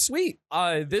looks sweet.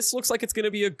 This looks like it's going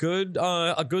to be a good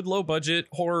low budget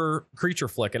horror creature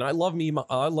flick, and I love me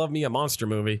a monster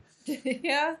movie.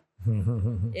 Yeah.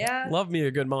 Yeah. Love me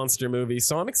a good monster movie,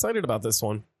 so I'm excited about this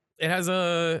one. It has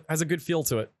a good feel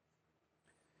to it.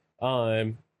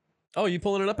 Oh, you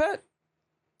pulling it up, Pat?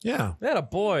 Yeah. That a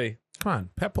boy. Come on.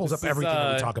 Pet pulls This up is, everything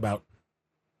that we talk about.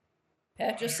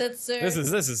 Pat just sits there. This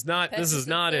is not Pat this just is sits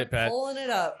not there it, Pat. Pulling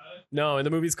it up. No, and the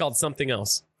movie's called Something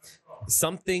Else.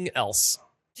 Something Else.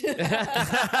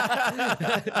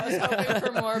 I was hoping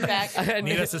for more back. And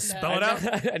Need us to spell it out?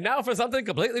 And now for something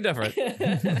completely different.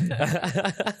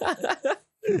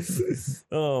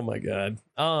 Oh my god.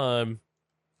 I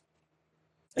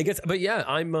guess, but yeah,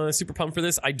 I'm super pumped for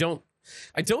this. I don't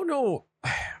know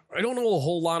a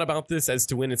whole lot about this as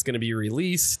to when it's going to be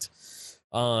released.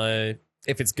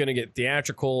 If it's going to get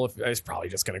theatrical, if it's probably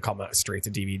just going to come out straight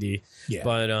to DVD. Yeah.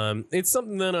 But it's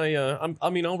something that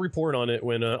I'll report on it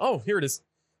when here it is.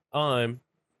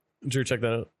 Drew, check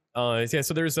that out. Yeah,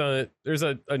 so there's a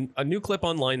new clip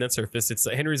online that surfaced. It's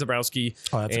Henry Zabrowski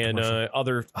Oh, that's a and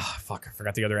commercial. I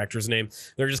forgot the other actor's name.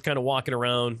 They're just kind of walking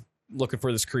around looking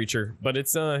for this creature, but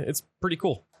it's pretty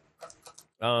cool.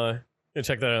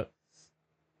 Check that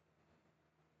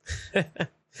out.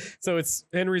 So it's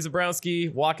Henry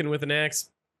Zabrowski walking with an axe,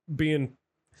 being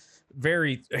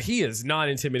he is not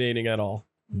intimidating at all.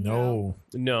 No.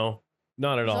 No,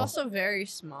 not at He's all. also very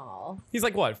small. He's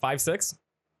like what, 5'6"?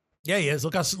 Yeah, he is.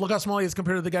 Look how small he is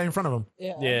compared to the guy in front of him.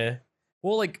 Yeah. Yeah.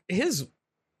 Well, like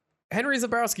Henry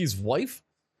Zabrowski's wife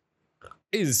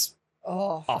is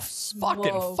Oh, a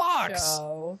fucking fox.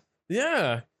 show.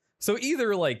 Yeah. So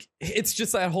either like it's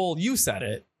just that whole you said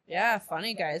it. Yeah,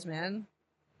 Funny Guys, man.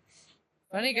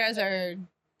 Funny Guys are.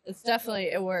 It's definitely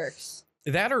it works.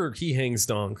 That or he hangs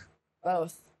dong.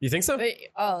 Both. You think so? But,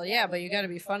 oh yeah, but you got to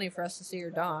be funny for us to see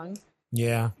your dong.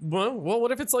 Yeah. Well,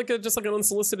 what if it's like just like an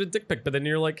unsolicited dick pic, but then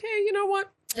you're like, hey, you know what?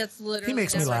 It's literally He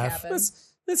makes me just what laugh. happened.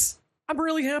 This I'm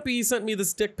really happy he sent me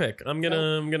this dick pic. I'm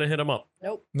gonna hit him up.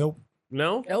 Nope. Nope.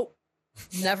 No? Nope.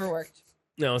 Never worked.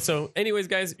 No. So anyways,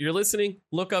 guys, you're listening,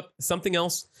 look up something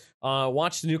else.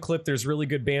 Watch the new clip. There's really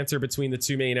good banter between the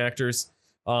two main actors.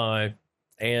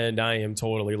 And I am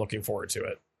totally looking forward to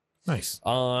it. Nice.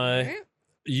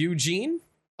 Eugene?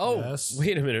 Oh, Yes.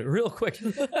 wait a minute, real quick.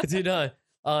 Did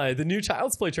the new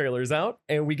Child's Play trailer is out,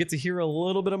 and we get to hear a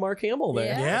little bit of Mark Hamill there.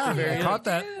 Yeah, At the very I end. caught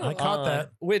that. I caught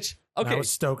that. Which okay, I was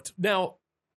stoked. now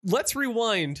let's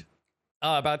rewind.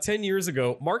 About 10 years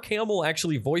ago, Mark Hamill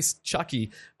actually voiced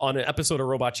Chucky on an episode of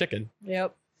Robot Chicken,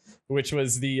 Yep. which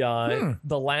was the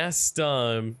last.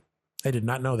 I did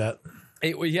not know that.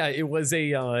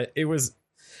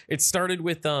 It started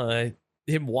with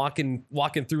him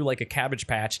walking through like a cabbage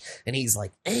patch, and he's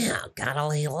like, yeah, gotta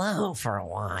lay low for a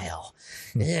while.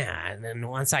 Yeah, and then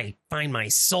once I find my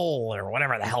soul or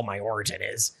whatever the hell my origin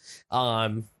is,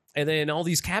 and then all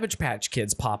these Cabbage Patch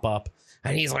Kids pop up,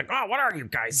 and he's like, oh, what are you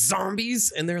guys,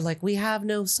 zombies? And they're like, we have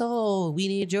no soul, we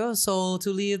need your soul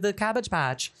to leave the Cabbage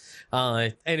Patch.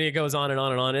 And it goes on and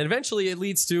on and on, and eventually it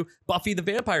leads to Buffy the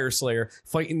Vampire Slayer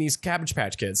fighting these Cabbage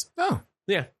Patch Kids. Oh.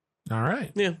 Yeah. All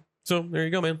right. Yeah, so there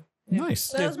you go, man. Nice.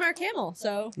 So that was Mark Hamill.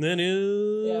 So That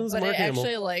is but Mark it Hamill.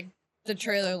 actually like the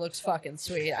trailer looks fucking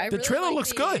sweet. The trailer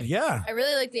looks good. Yeah. I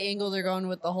really like the angle they're going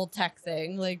with the whole tech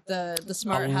thing, like the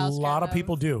smart A house. lot kind of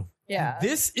people do. Yeah.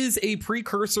 This is a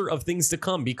precursor of things to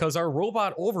come because our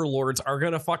robot overlords are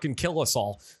gonna fucking kill us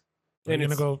all. And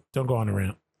don't go on a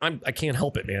rant. I can't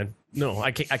help it, man. No,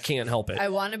 I can't help it. I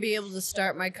want to be able to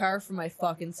start my car from my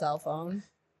fucking cell phone.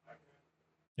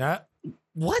 Yeah.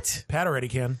 What? Pat already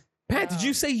can. Pat, did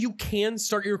you say you can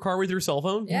start your car with your cell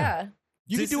phone? Yeah.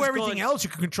 You This can do is everything gone- else. You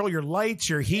can control your lights,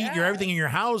 your heat, your Yeah. everything in your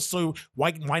house. So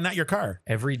why not your car?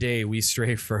 Every day we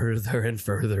stray further and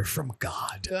further from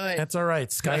God. Good. That's all right.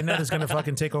 Skynet is going to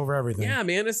fucking take over everything. Yeah,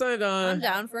 man, it's not. I'm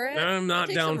down for it. I'm not I'll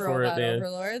take down some for it, robot man.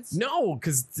 Overlords. No,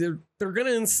 because they're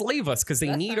gonna enslave us because they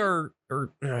That's need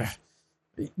fine.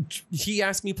 He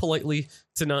asked me politely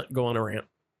to not go on a rant.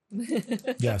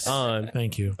 Yes.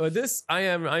 Thank you.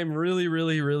 I'm really,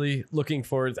 really, really looking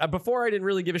forward. Before I didn't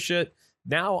really give a shit.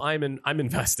 Now I'm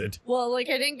invested. Well, like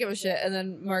I didn't give a shit, and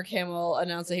then Mark Hamill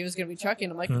announced that he was going to be Chucky,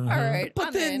 and I'm like, Mhm. all right. But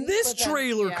I'm then in. this But then,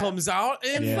 trailer yeah. comes out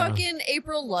and And Yeah. fucking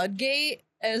April Ludgate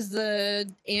as the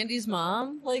Andy's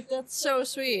mom. Like that's so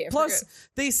sweet. I plus forget-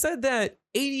 they said that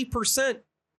 80%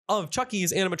 of Chucky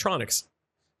is animatronics.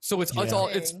 So it's Yeah.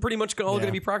 it's pretty much all Yeah. going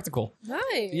to be practical.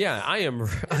 nice. Yeah, I am. them.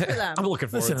 I'm looking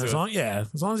forward Listen, to as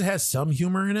it. long as it has some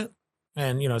humor in it,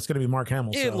 and it's going to be Mark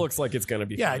Hamill. It so. looks like it's going to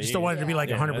be. Yeah, I funny. just don't want it to be like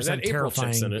Yeah, 100% that April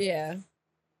chick's in terrifying. it. Yeah.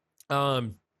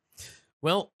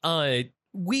 Well,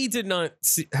 we did not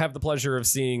have the pleasure of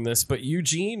seeing this, but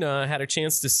Eugene had a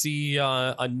chance to see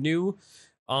a new,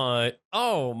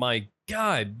 oh my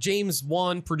God, James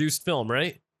Wan produced film,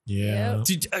 right? Yeah.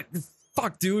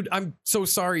 Fuck, dude, I'm so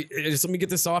sorry. Just let me get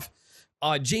this off.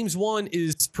 James Wan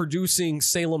is producing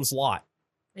Salem's Lot,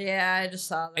 Yeah, I just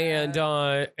saw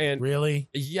that. and Really?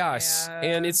 yes, Yeah.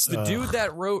 and it's the dude Ugh.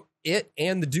 that wrote it,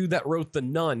 and the dude that wrote The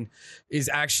Nun is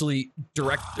actually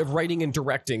writing and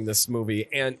directing this movie,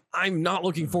 and I'm not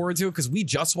looking forward to it because we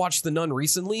just watched The Nun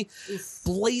recently. Oof.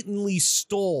 Blatantly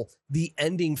stole the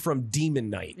ending from Demon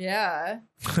Knight. Yeah.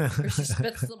 Where she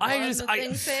spits the blood I in just- the I-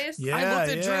 thing's face. Yeah. I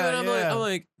looked at Drew and I'm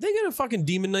like, they gonna fucking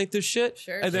Demon Knight this shit?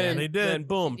 Sure. And then, they did. then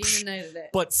boom. Demon Knighted it.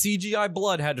 But CGI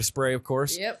blood had to spray, of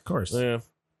course. Yep. Of course. Yeah.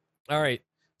 All right.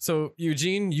 So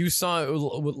Eugene, you saw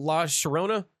La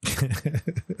Sharona.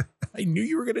 I knew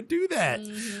you were going to do that.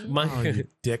 Mhm. My Oh, you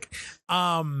dick.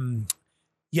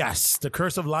 Yes, The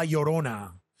Curse of La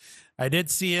Llorona. I did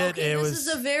see it. Okay, it this was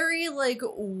is a very like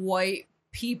white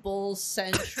people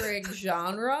centric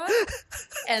genre,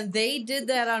 and they did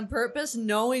that on purpose,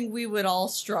 knowing we would all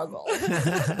struggle.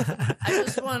 I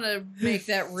just want to make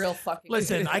that real fucking.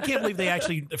 Listen, I can't believe they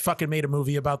actually fucking made a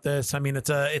movie about this. I mean, it's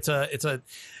a 'Cause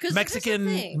here's the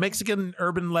thing. Mexican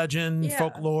urban legend, Yeah.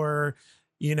 folklore.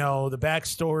 The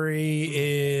backstory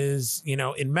is,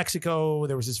 in Mexico,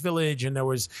 there was this village and there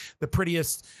was the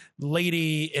prettiest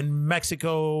lady in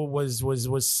Mexico was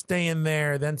staying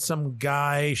there. Then some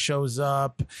guy shows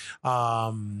up.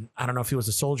 I don't know if he was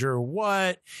a soldier or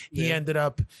what. He Yeah. ended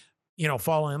up,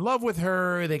 fall in love with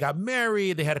her. They got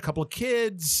married. They had a couple of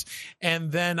kids,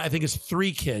 and then I think it's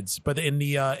 3 kids. But in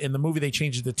the movie, they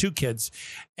changed it to 2 kids.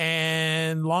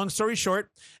 And long story short,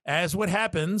 as what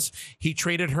happens, he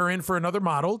traded her in for another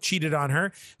model, cheated on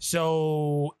her.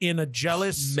 So in a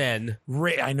jealous Men.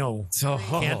 I know, So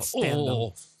can't stand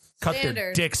them. Cut their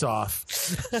Standard. dicks off.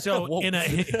 So in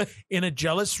a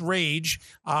jealous rage,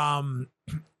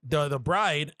 the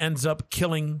bride ends up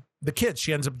killing the kids.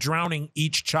 She ends up drowning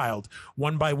each child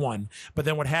one by one. But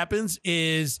then what happens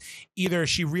is either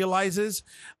she realizes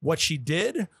what she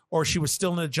did, or she was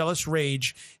still in a jealous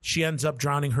rage. She ends up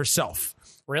drowning herself.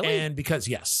 Really? And because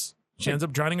she ends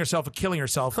up drowning herself and killing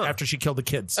herself after she killed the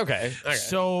kids. Okay.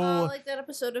 So like that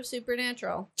episode of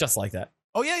Supernatural. Just like that.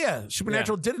 oh yeah.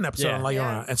 Supernatural did an episode Yeah. on La Llorona,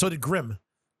 Yeah. and so did Grimm,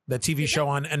 the TV show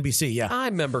on NBC. Yeah. I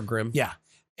remember Grimm. Yeah.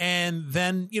 And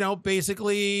then,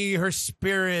 basically her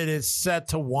spirit is set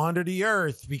to wander the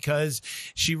earth because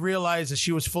she realizes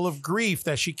she was full of grief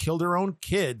that she killed her own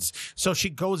kids. So she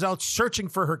goes out searching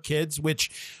for her kids, which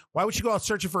why would she go out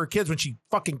searching for her kids when she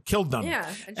fucking killed them? Yeah.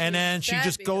 And then she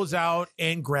just goes out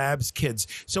and grabs kids.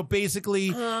 So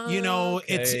basically, Okay.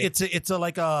 it's a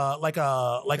like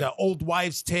a old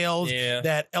wives' tales Yeah.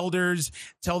 that elders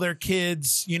tell their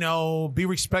kids, be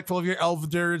respectful of your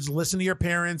elders, listen to your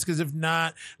parents, because if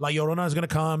not, La Llorona is going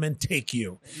to come and take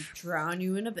you drown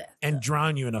you in a bed. and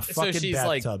drown you in a So fucking she's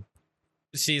like- bathtub.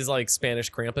 She's like Spanish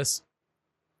Krampus.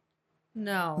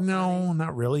 No. No,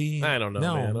 not really. I don't know,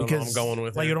 No, man. I don't know because what I'm going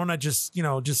with La here. Llorona just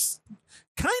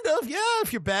kind of, yeah.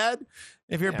 If you're bad,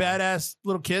 if you're a Yeah. badass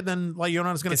little kid, then La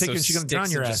Llorona's going to Gets take you and those she's going to drown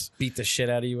sticks your and ass. just beat the shit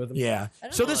out of you with them. Yeah. I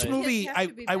don't So know, this kids movie, have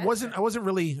to be I bad. wasn't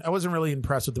really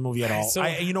impressed with the movie at all. So-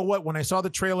 You know what? When I saw the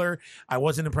trailer, I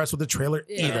wasn't impressed with the trailer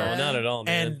Yeah. either. No, not at all,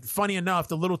 man. And funny enough,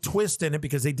 the little twist in it,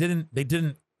 because they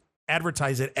didn't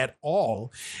advertise it at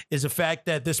all, is the fact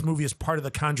that this movie is part of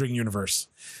the Conjuring universe.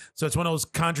 So it's one of those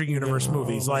Conjuring universe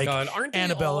movies my like God, aren't they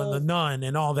Annabelle all- and the Nun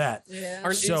and all that. Yeah.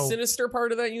 Aren't So- is Sinister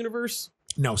part of that universe?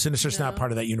 No, Sinister's not No.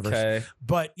 part of that universe. Okay.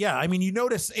 But yeah, I mean, you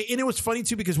notice, and it was funny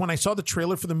too, because when I saw the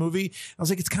trailer for the movie, I was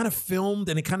like, it's kind of filmed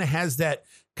and it kind of has that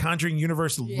Conjuring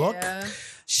universe look. Yeah.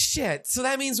 Shit. So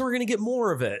that means we're gonna get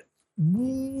more of it.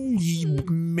 Maybe.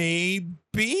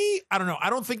 I don't know. I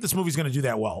don't think this movie's going to do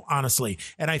that well, honestly.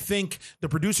 And I think the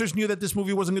producers knew that this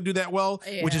movie wasn't going to do that well,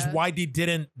 which is Yeah. why they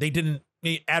didn't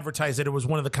advertise that it was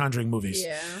one of the Conjuring movies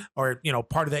Yeah. or,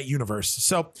 part of that universe.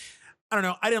 So I don't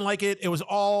know. I didn't like it. It was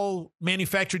all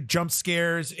manufactured jump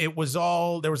scares. There was a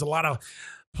lot of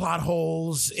plot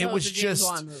holes. So it was it's a James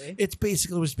just, Wan movie. it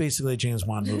was basically a James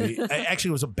Wan movie. Actually,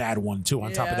 it was a bad one too,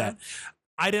 on top of Yeah. that.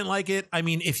 I didn't like it. I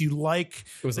mean, if you like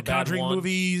It was the a bad Conjuring one.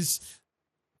 movies,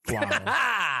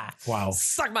 wow. Wow.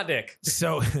 Suck my dick.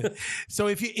 So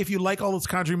if you like all those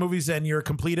Conjuring movies and you're a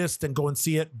completist, then go and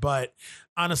see it. But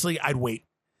honestly, I'd wait.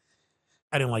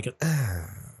 I didn't like it.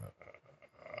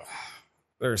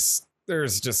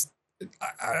 There's just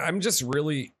I'm just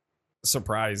really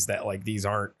surprised that like these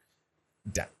aren't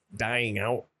dying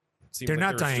out. Seems They're like not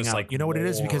there's dying just, out. like, You know what it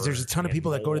is? Because there's a ton of more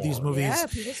people that go to these and more. movies Yeah,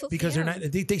 people still because see they're them.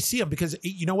 not. They see them because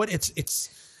you know what? It's.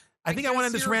 I think I went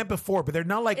on this you're- rant before, but they're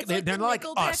not like It's they're, like they're the not like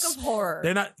Nickelback us. of horror.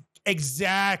 They're not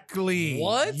exactly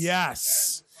What?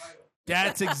 Yes,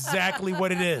 that's exactly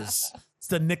what it is. It's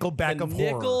the Nickelback The of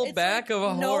horror. Nickelback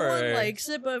of a no horror. one likes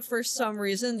it, but for some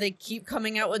reason they keep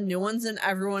coming out with new ones, and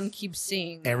everyone keeps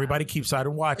seeing. them. Everybody keeps out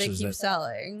and They watches keep it.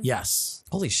 selling. Yes,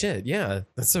 Holy shit! Yeah,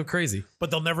 that's so crazy.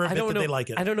 but they'll never I admit don't that know. they like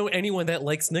it. I don't know anyone that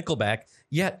likes Nickelback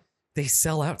yet. They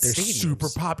sell out. They're stadiums. super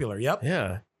popular. Yep.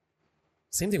 Yeah.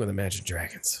 Same thing with Imagine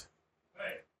Dragons.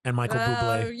 And Michael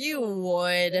Bublé. You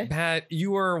would. Pat,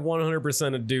 you are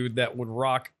 100% a dude that would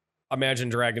rock Imagine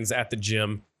Dragons at the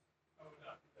gym.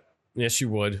 Yes, you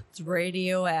would. It's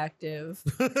radioactive.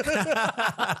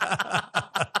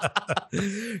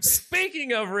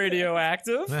 Speaking of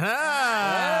radioactive,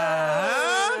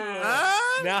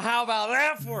 Ah. now how about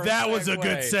that for That was a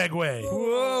good segue.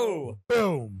 Whoa!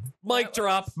 Boom. Mic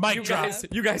drop. Mic you drop. Guys,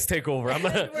 you guys take over. I'm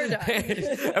gonna. We're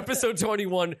done. Episode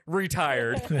 21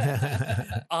 retired.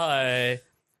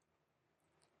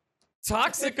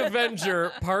 Toxic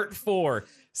Avenger Part 4.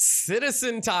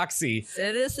 Citizen Toxie.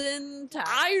 Citizen Toxie.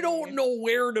 I don't know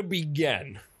where to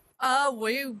begin.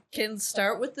 We can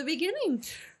start with the beginning.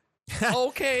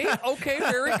 Okay,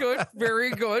 very good, very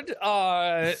good.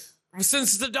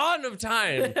 Since the dawn of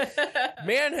time,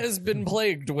 man has been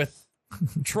plagued with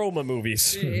trauma movies.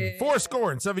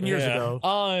 7 years ago.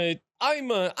 I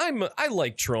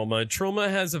like Trauma. Trauma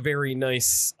has a very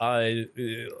nice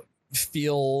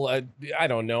feel. I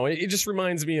don't know. It just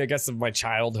reminds me, I guess, of my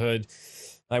childhood.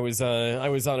 I was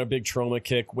on a big trauma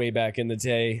kick way back in the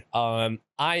day.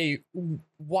 I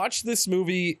watched this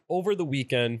movie over the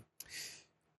weekend,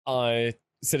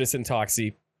 Citizen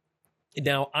Toxie.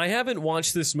 Now, I haven't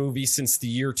watched this movie since the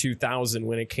year 2000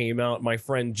 when it came out. My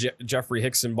friend Jeffrey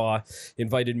Hicksonbaugh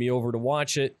invited me over to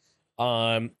watch it.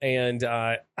 That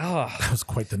was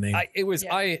quite the name.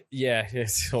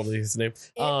 It's totally his name.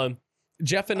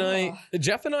 Jeff and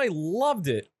I loved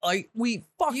it. Like, we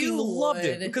fucking loved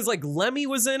it because like Lemmy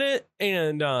was in it,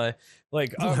 and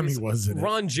Lemmy was in it.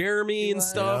 Ron Jeremy and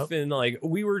stuff, and like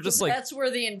we were just like, that's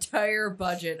where the entire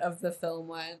budget of the film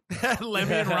went.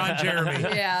 Lemmy and Ron Jeremy.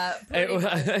 Yeah,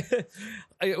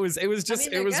 it was just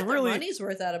I mean, it was got really their money's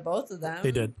worth out of both of them.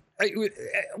 They did.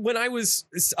 When I was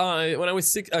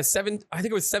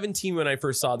 17 when I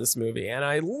first saw this movie, and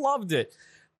I loved it.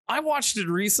 I watched it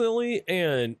recently,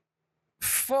 and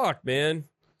fuck, man.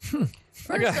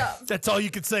 First up, That's all you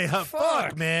could say. Huh?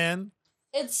 Fuck, man.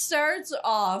 it starts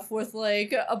off with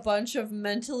like a bunch of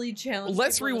mentally challenged.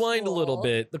 Let's people in rewind a little school.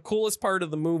 bit. The coolest part of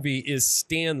the movie is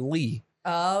Stan Lee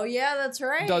Oh yeah, that's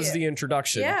right. does the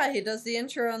introduction. Yeah, he does the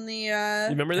intro on the. You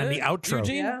remember that? And the outro.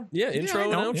 Eugene? Yeah. Intro I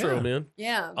know. and outro, Yeah. man.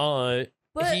 Yeah,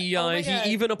 but he oh my God,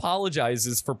 he even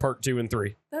apologizes for part 2 and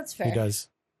 3. that's fair. He does.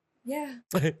 Yeah,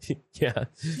 Yeah.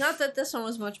 not that this one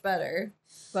was much better,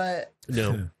 but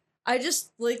No. I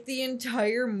just like the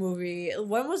entire movie.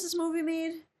 When was this movie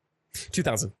made?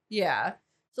 2000. Yeah.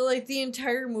 So like the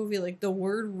entire movie, like the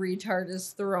word retard is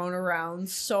thrown around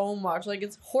so much. Like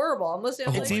it's horrible. I'm listening.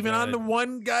 I'm It's like, even God. on the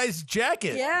one guy's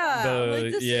jacket. yeah. I'm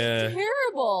like this is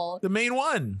terrible. The main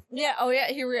one. Yeah. Oh yeah.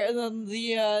 Here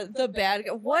the bad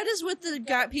guy. What is with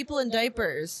the people in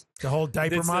diapers? The whole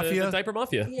diaper It's mafia. the diaper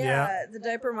mafia. Yeah, the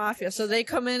diaper mafia. So they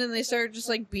come in and they start just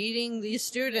like beating these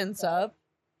students up.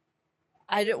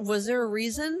 Was there a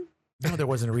reason? No, there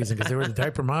wasn't a reason because they were the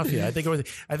diaper mafia. I think it was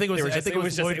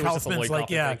Lloyd Kaufman's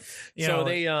like, yeah. You So know,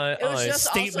 they It was just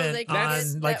statement also, like, on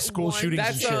that's- like that school one- shootings and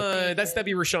that's shit. that's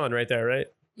Debbie Rochon right there, right?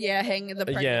 Yeah, hanging the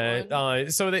pregnant one.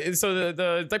 So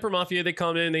the diaper mafia, they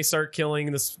come in and they start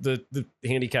killing the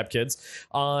handicapped kids.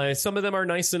 Some of them are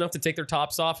nice enough to take their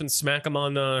tops off and smack them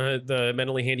on the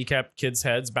mentally handicapped kids'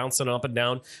 heads, bouncing up and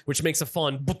down, which makes a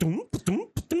fun ba-dum, ba-dum,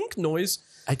 ba-dum noise.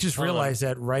 I just realized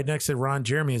that right next to Ron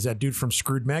Jeremy is that dude from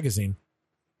Screwed Magazine.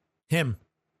 Him.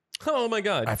 Oh my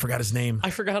god, I forgot his name. I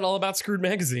forgot all about Screwed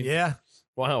Magazine. Yeah.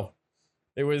 Wow,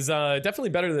 it was definitely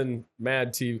better than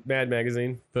Mad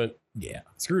Magazine, but Yeah.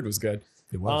 Screwed was good.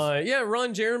 It was.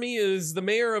 Ron Jeremy is the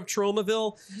mayor of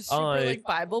Tromaville. Super like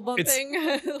Bible bumping.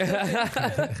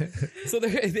 So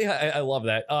I love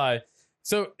that.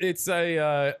 So it's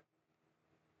a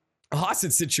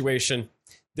hostage situation.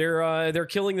 They're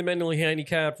killing the mentally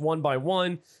handicapped one by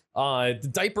one. The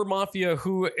diaper mafia,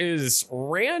 who is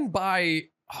ran by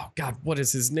what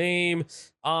is his name?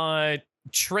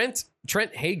 Trent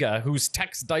Haga, who's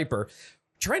Tex Diaper.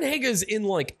 Trent Haga is in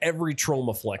like every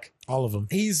trauma flick. All of them.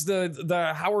 He's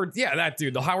the Howard, that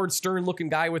dude, the Howard Stern looking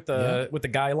guy with the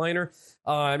guy liner.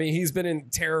 I mean, he's been in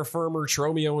Terra Firma,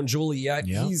 Tromeo and Juliet.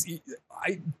 Yeah.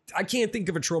 I can't think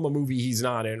of a trauma movie he's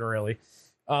not in, really.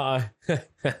 The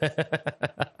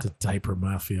diaper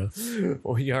mafia.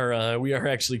 We are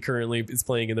actually currently, it's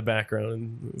playing in the background,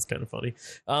 and it's kind of funny.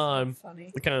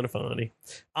 Funny. Kind of funny.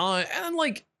 And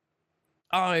like,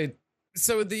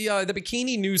 so the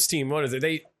Bikini News team, what is it?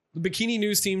 The Bikini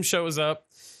News team shows up.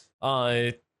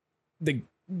 They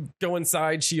go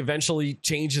inside. She eventually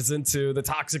changes into the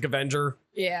Toxic Avenger.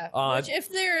 Yeah. Which, if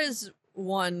there is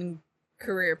one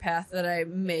career path that I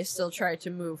may still try to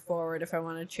move forward if I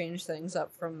want to change things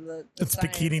up from the It's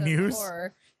science Bikini and News?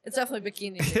 horror, it's definitely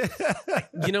Bikini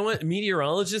News. You know what?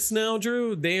 Meteorologists now,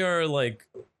 Drew, they are like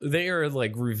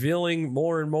revealing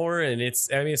more and more, and it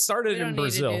started We don't in need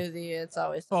Brazil. to do the It's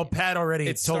Always Well, Pat already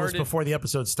It told us started- before the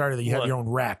episode started that you have What? your own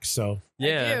rack. So I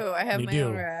Yeah. do. I have You my do.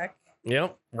 own rack.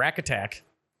 Yep. Rack Attack.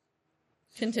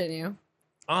 Continue.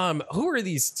 Who are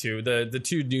these two? The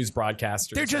two news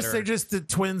broadcasters. they're just the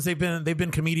twins. They've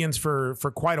been comedians for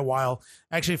quite a while.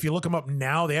 Actually, if you look them up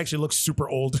now, they actually look super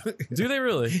old. Do they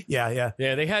really? yeah.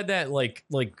 Yeah, they had that like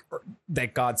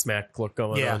that Godsmack look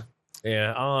going Yeah. on.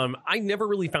 Yeah. I never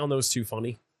really found those two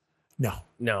funny. No.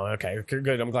 No. Okay.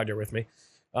 Good. I'm glad you're with me.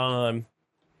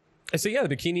 So yeah,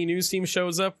 the Bikini News team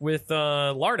shows up with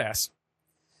Lardass.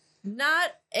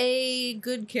 Not a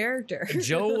good character.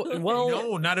 Joe. Well,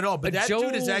 No, not at all. But that Joe-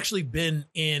 dude has actually been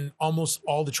in almost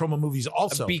all the trauma movies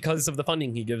also. because of the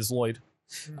funding he gives Lloyd.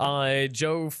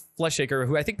 Joe Fleshaker,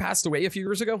 who I think passed away a few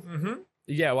years ago. Mm-hmm.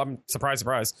 Yeah, well, I'm surprised.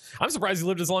 I'm surprised he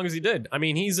lived as long as he did. I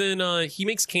mean, he's in. He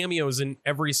makes cameos in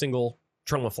every single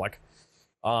trauma flick.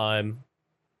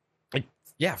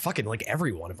 Yeah, fucking like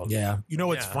every one of them. Yeah. You know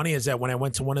what's Yeah. funny is that when I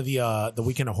went to one of the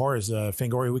Weekend of Horrors,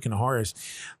 Fangoria Weekend of Horrors,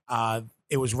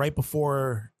 it was right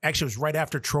before, actually it was right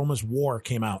after Troma's War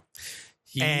came out.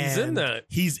 He's And in that.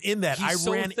 He's in that. He's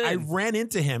so I thin. ran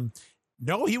into him.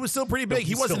 No, he was still pretty big. He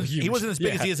he's still wasn't huge. as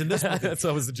big as he is in this movie. That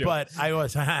was the joke. But I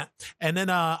was, and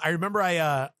then I remember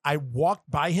I walked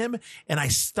by him and I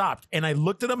stopped and I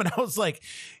looked at him and I was like,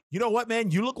 you know what,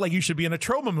 man, you look like you should be in a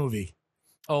Troma movie.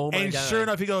 oh my And god! sure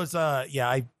enough, he goes,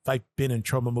 yeah, I've been in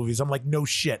Troma movies. I'm like, no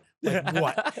shit. Like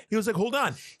what? He was like, hold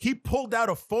on. He pulled out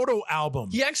a photo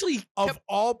album he actually of kept,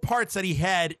 all parts that he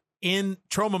had in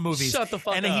Troma movies. shut the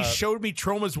fuck And up. then he showed me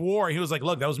Troma's War. He was like,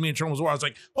 look, that was me in Troma's War. I was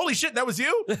like, holy shit, that was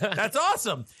you? That's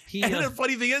awesome. He, And the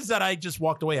funny thing is that I just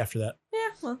walked away after that. Yeah,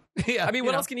 well, Yeah. I mean,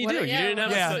 what else can you What- do? yeah, You didn't have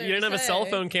what a, else you didn't have a to cell say?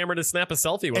 phone camera to snap a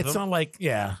selfie with It's him. not like,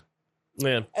 yeah.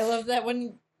 Man, I love that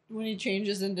when he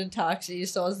changes into Toxie, he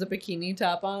still has the bikini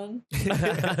top on.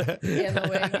 And the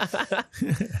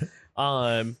wig.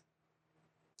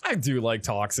 I do like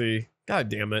Toxie. God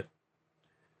damn it.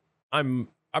 I'm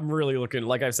really looking,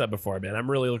 like I've said before, man. I'm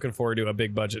really looking forward to a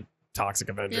big budget Toxic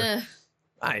Avenger. Yeah.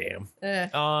 I am.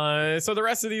 Eh. So the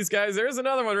rest of these guys, there's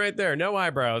another one right there. No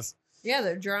eyebrows. Yeah,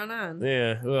 they're drawn on.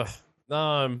 Yeah.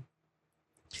 Ugh.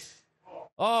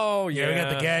 Oh yeah. Yeah, we got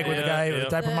the gag with the guy, yeah. the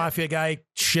diaper mafia guy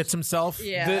shits himself.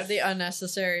 Yeah, The- the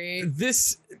unnecessary.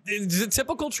 This is a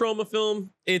typical trauma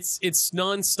film. It's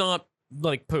nonstop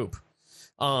like poop.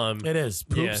 It is.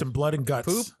 Poops Yeah. and blood and guts.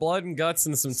 Poop, blood, and guts,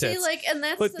 and some See, tits. like, and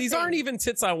that's But the these thing. aren't even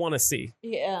tits I want to see.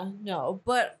 Yeah, no,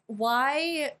 but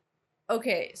why?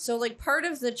 Okay, so like part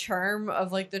of the charm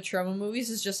of like the trauma movies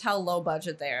is just how low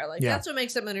budget they are. Like Yeah. that's what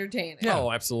makes them entertaining. Oh,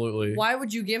 absolutely. Why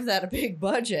would you give that a big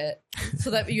budget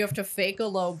so that you have to fake a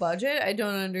low budget? I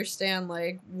don't understand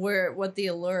like what the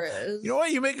allure is. You know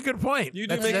what? You make a good point. You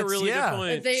do make a really good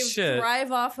point. They Shit.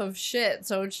 thrive off of shit,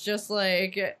 so it's just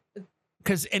like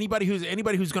Because anybody who's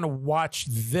going to watch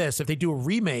this, if they do a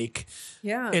remake,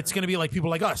 yeah, it's going to be like people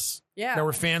like us yeah. that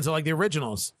were fans of like the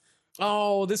originals.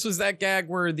 Oh, this was that gag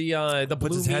where the Puts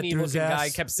blue his head meanie through his looking guy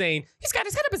ass. kept saying he's got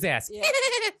his head up his ass, Yeah.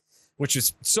 which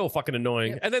is so fucking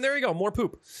annoying. Yep. And then there you go, more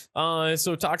poop.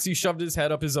 So Toxie shoved his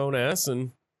head up his own ass,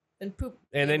 and and poop.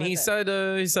 then with he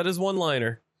it. said his one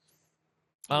liner.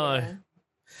 Yeah.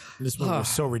 This movie was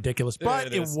so ridiculous, but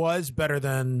It it is. was better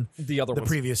than The other the ones.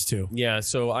 previous two. Yeah,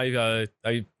 so I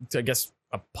guess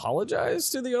apologize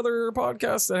to the other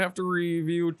podcasts that have to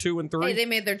review 2 and 3. Hey, they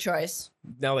made their choice.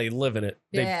 Now they live in it.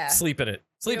 They Yeah. sleep in it.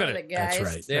 Sleep in Deal it. with guys. That's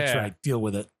right. That's Yeah. right. Deal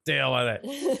with it. Deal with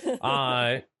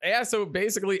it. Yeah, so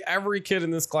basically every kid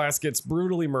in this class gets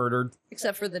brutally murdered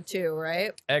Except for the two,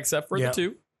 right? except for Yeah. the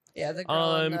 2. Yeah, the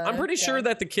girl and the I'm pretty sure guy.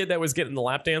 that the kid that was getting the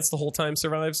lap dance the whole time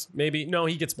survives. Maybe. No,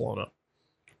 he gets blown up.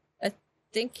 I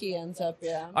think he ends up,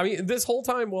 yeah. I mean, this whole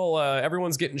time while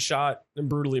everyone's getting shot and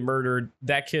brutally murdered,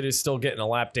 that kid is still getting a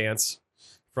lap dance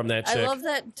from that chick. I love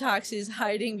that Toxie's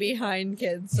hiding behind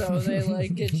kids so they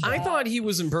like get shot. I thought he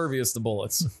was impervious to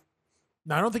bullets.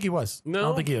 No, I don't think he was. No? I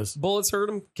don't think he is. Bullets hurt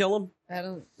him, kill him. I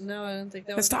don't think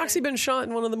that Has was the Toxie thing. been shot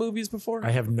in one of the movies before? I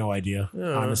have no idea,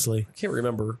 Yeah. honestly. I can't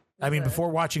remember. I mean, Okay. before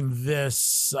watching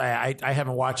this, I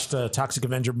haven't watched a Toxic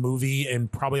Avenger movie in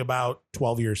probably about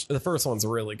 12 years. The first one's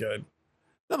really good.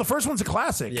 No, the first one's a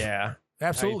classic. Yeah,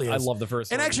 Absolutely. I is. love the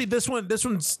first And one. actually, this one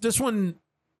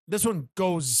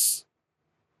goes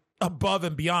above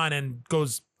and beyond and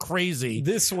goes crazy.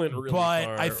 this went really but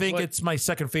far. I think Like- it's my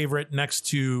second favorite next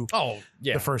to oh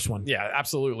yeah, the first one. yeah,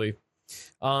 absolutely.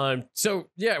 So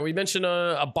yeah, we mentioned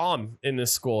a bomb in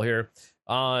this school here.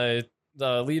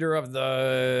 The leader of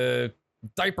the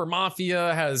diaper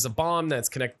mafia has a bomb that's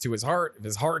connected to his heart. If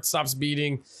his heart stops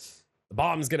beating, the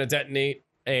bomb's gonna detonate.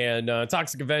 And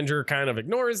Toxic Avenger kind of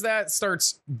ignores that,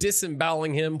 starts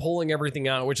disemboweling him, pulling everything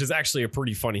out, which is actually a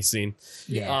pretty funny scene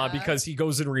Yeah. because he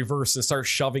goes in reverse and starts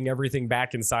shoving everything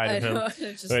back inside I of him. know,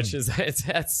 it's just- Which is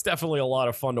that's definitely a lot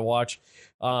of fun to watch.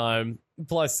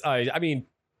 Plus, I mean,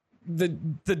 the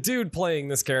dude playing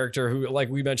this character, who, like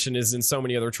we mentioned, is in so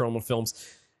many other trauma films.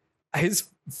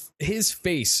 His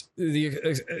face, the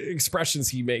expressions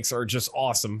he makes are just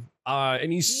awesome.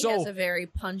 And he's he so has a very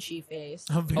punchy face.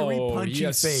 A very Oh, punchy he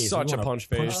has face. such I a wanna punch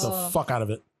Punch face. the Oh. fuck out of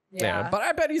it. yeah. But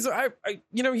I bet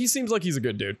he seems like he's a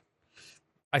good dude.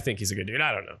 I think he's a good dude.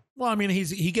 I don't know. Well, I mean,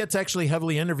 he gets actually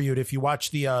heavily interviewed. If you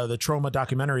watch the Trauma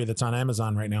documentary that's on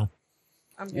Amazon right now.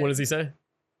 I'm good. What does he say?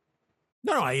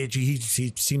 No, he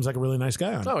seems like a really nice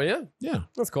guy on it. Oh yeah, Yeah.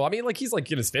 that's cool. I mean, like he's like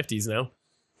in his 50s now.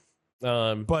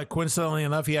 But coincidentally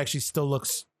enough, he actually still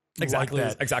looks Exactly,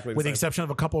 like that. exactly. With the same. exception of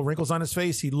a couple of wrinkles on his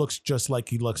face, he looks just like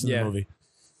he looks in Yeah. the movie.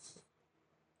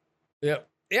 Yep.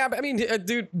 Yeah, but I mean,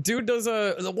 dude does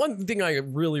the one thing I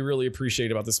really, really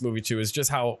appreciate about this movie too is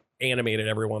just how animated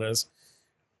everyone is.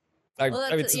 It's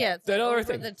another over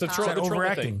thing. the The top. troll, the troll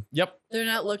Overacting. thing. Yep. They're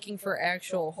not looking for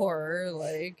actual horror.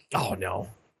 Like, Oh no.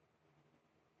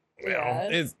 Yeah.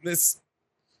 Well, this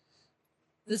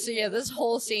this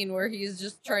whole scene where he's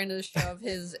just trying to shove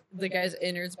the guy's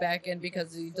innards back in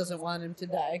because he doesn't want him to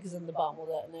die because then the bomb will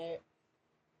detonate.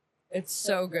 It's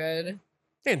so good.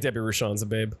 and Debbie Rochon's a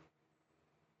babe.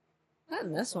 Not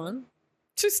in this one.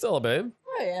 She's still a babe.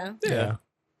 Oh yeah. Yeah.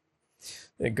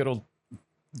 Yeah, good old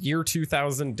year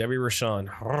 2000 Debbie Rochon.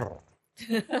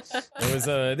 It was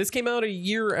this came out a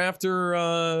year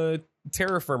after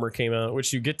Terra Firmer came out,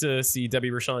 which you get to see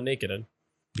Debbie Rochon naked in.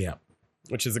 Yeah.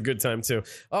 Which is a good time too.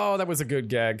 Oh, that was a good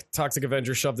gag. Toxic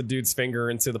Avenger shoved the dude's finger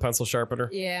into the pencil sharpener,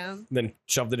 Yeah. and then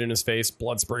shoved it in his face.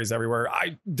 Blood sprays everywhere.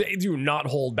 They do not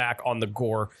hold back on the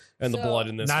gore and the So- blood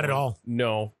in this. Not at one. all.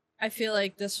 No. I feel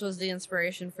like this was the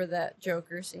inspiration for that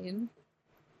Joker scene.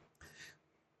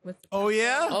 With Oh,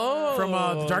 yeah? Oh, From,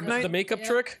 The Dark Knight? the makeup Yeah.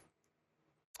 trick.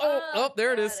 Oh,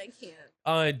 there it God, is. I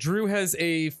can't. Drew has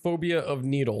a phobia of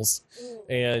needles,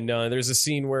 and there's a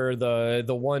scene where the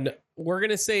one, we're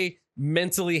gonna say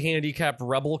mentally handicapped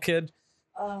rebel kid,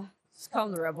 Just call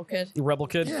him the Rebel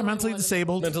Kid. Yeah, mentally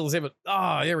disabled. mentally disabled.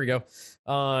 There we go.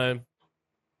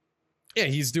 Yeah,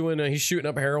 he's shooting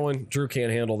up heroin. Drew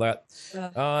can't handle that.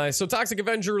 So Toxic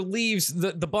Avenger leaves.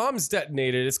 The bomb's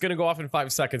detonated. It's going to go off in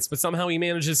 5 seconds, but somehow he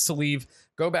manages to leave,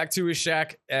 go back to his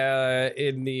shack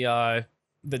in the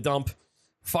dump,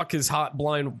 fuck his hot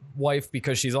blind wife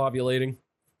because she's ovulating.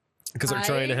 Because they're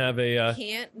trying to have a...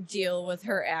 can't deal with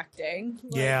her acting.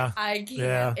 Like, Yeah. I can't.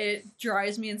 Yeah. It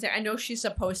drives me insane. I know she's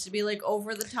supposed to be like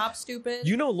over the top stupid.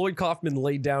 You know, Lloyd Kaufman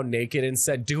laid down naked and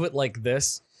said, "Do it like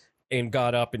this," and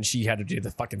got up, and she had to do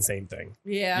the fucking same thing.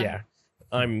 Yeah. Yeah.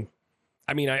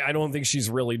 I don't think she's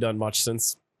really done much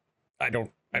since. I don't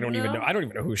even No. know. I don't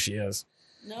even know who she is.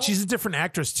 No. She's a different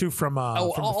actress, too, from the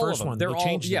all of first them. one. They're They all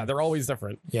changed them. they're always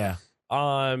different. Yeah.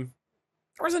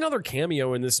 There was another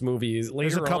cameo in this movie.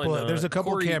 Later There's a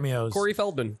couple Corey, cameos. Corey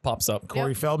Feldman pops up.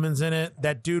 Corey Feldman's in it.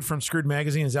 That dude from Screwed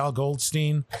Magazine is Al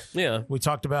Goldstein. Yeah. We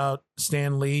talked about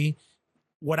Stan Lee.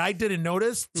 What I didn't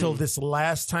notice till this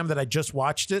last time that I just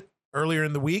watched it earlier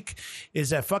in the week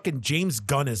is that fucking James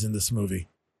Gunn is in this movie.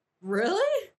 Really?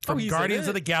 From he's in Guardians it?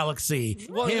 of the Galaxy.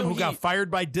 Well, Him who he- got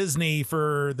fired by Disney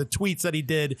for the tweets that he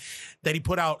did, that he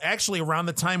put out actually around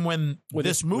the time when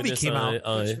this movie came out,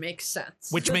 Which makes sense.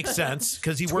 which makes sense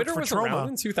because he Twitter worked for was around Troma.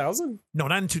 in 2000. No,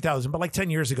 not in 2000, but like 10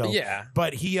 years ago. Yeah.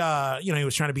 But he, he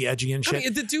was trying to be edgy and I shit.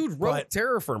 mean, the dude wrote But-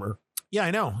 Terror Firmer. Yeah,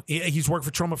 I know. He's worked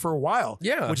for Troma for a while.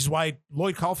 Yeah. Which is why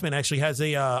Lloyd Kaufman actually has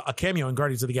a cameo in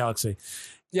Guardians of the Galaxy.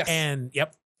 Yes.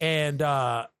 And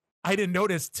I didn't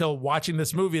notice till watching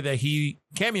this movie that he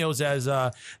cameos as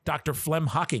Dr. Flem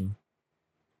Hawking.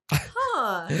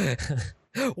 Huh.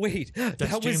 Wait, that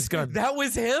James was Gunn. that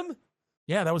was him?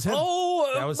 Yeah, that was him.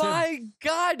 Oh That was my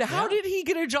God. How Yeah. did he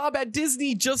get a job at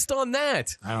Disney just on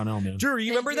that? I don't know, man. Drew,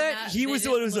 you remember that? He was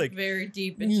the one who was like, very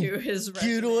deep into his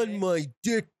 "Get resume. on my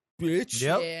dick, bitch."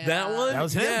 Yep. Yeah. That one? That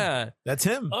was him. Yeah. That's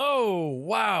him. Oh,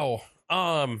 wow.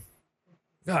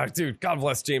 God, dude, God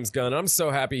bless James Gunn. I'm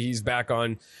so happy he's back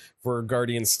on for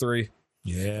Guardians 3.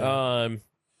 Yeah. Um,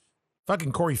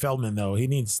 Fucking Corey Feldman, though. He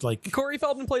needs, like... Corey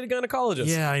Feldman played a gynecologist.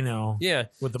 Yeah, I know. Yeah.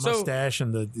 With the So- mustache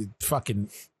and the fucking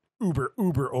uber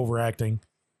overacting.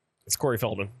 It's Corey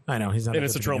Feldman. I know. He's not And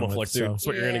it's a good to begin trauma with, flick, dude. so- That's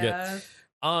what you're going to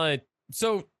get.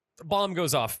 So the bomb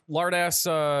goes off.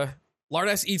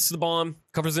 Lardass eats the bomb,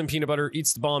 covers it in peanut butter,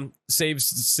 eats the bomb,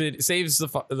 saves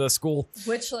the school.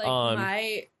 Which, like, Um,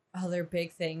 my other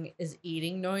big thing is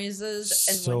eating noises.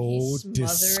 And So when he's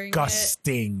smothering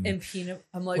disgusting. it in peanut,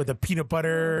 I'm like, With the peanut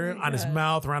butter Oh my on his God.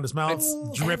 mouth, around his mouth,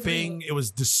 That's dripping. It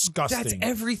was disgusting. That's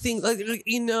everything. Like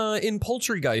in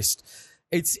Poultrygeist,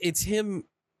 it's him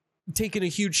taking a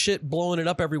huge shit, blowing it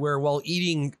up everywhere while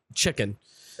eating chicken.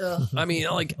 ugh. I mean,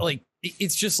 like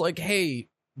it's just like, hey,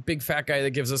 big fat guy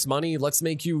that gives us money, let's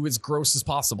make you as gross as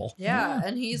possible. Yeah,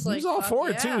 and he's like, He's all fuck for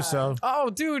it, yeah. too, so... Oh,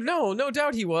 dude, no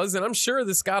doubt he was, and I'm sure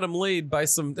this got him laid by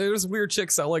there's weird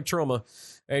chicks that like Troma,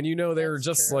 and they were That's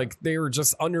just true. like they were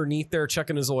just underneath there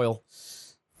checking his oil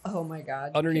Oh my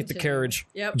God. underneath the Continue. carriage.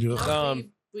 Yep. Yeah. No,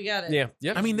 we got it.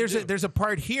 Yeah. I mean, there's a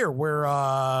part here where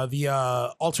the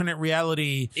alternate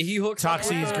reality He hooks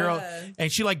Toxie's up, girl,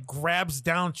 and she like grabs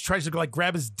down, tries to like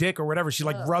grab his dick or whatever. She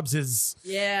like Ugh. rubs his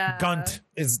Yeah. and gunt,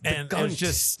 and it was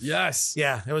just yes,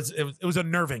 yeah, it was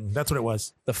unnerving. That's what it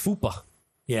was. the fupa.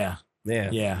 Yeah,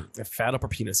 Yeah, the fat upper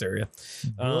penis area.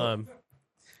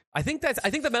 I think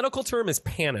the medical term is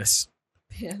panis.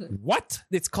 What?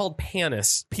 It's called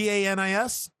panis.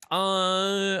 PANIS?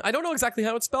 I don't know exactly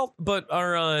how it's spelled, but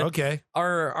Okay.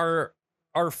 our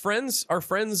friend's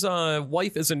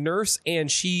wife is a nurse,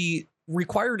 and she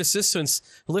required assistance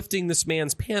lifting this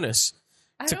man's penis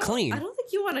to clean. I don't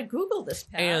think you want to Google this,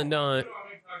 Pat. And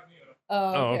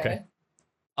okay.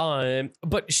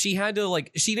 but she had to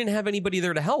she didn't have anybody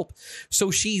there to help,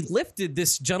 so she lifted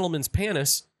this gentleman's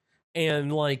penis and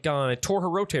tore her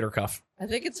rotator cuff. I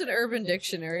think it's an Urban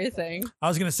Dictionary thing. I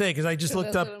was gonna say because I just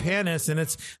looked That's up what I'm- panis, and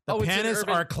it's Oh, it's an panis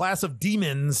urban- are a class of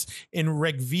demons in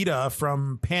Rigveda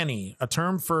from pani, a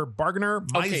term for bargainer,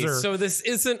 Okay, miser. so this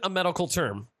isn't a medical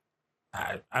term.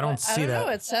 I don't see I don't that.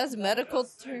 know. It says medical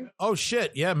term. Oh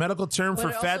shit! Yeah, medical term But for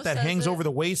it fat also that says hangs it over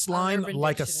the waistline on Urban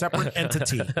like a Dictionary. separate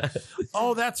entity.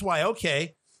 Oh, that's why.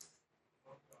 Okay.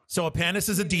 So a panis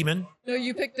is a demon. No,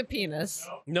 you picked the penis.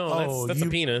 No, Oh, that's a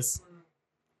you- penis.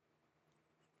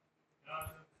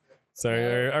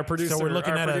 Sorry, our producer. So we're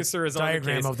looking our at a producer is on the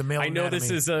diagram case. of the male I know anatomy.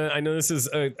 this is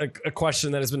a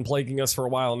question that has been plaguing us for a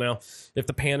while now. If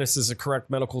the panis is a correct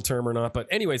medical term or not, but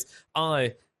anyways,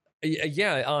 the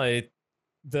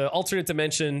alternate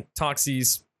dimension,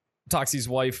 Toxie's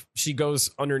wife, she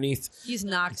goes underneath. He's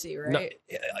Noxie, No, right?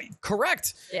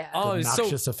 correct. Yeah. Oh, so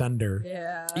Obnoxious offender.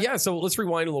 yeah. yeah, so let's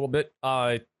rewind a little bit.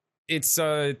 It's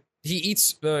he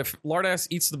eats Lardass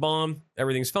eats the bomb.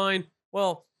 Everything's fine.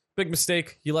 Well, big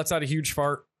mistake. He lets out a huge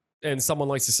fart, and someone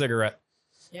lights a cigarette.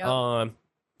 Yep.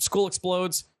 School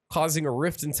explodes, causing a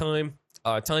rift in time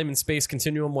and space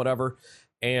continuum, whatever.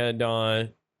 And a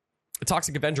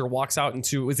Toxic Avenger walks out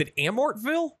into, is it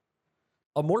Amortville?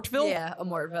 Amortville? Yeah,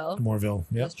 Amortville. Moreville.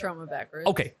 Yep. That's trauma backwards.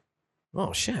 Okay.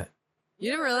 Oh shit.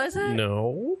 You didn't realize that?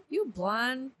 No. You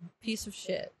blonde piece of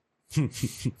shit.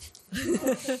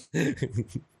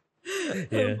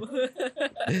 Yeah.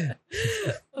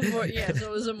 Yeah, so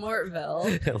it was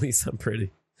Amortville. At least I'm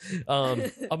pretty.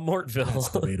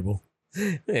 Amortville. Debatable.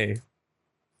 Hey,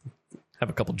 have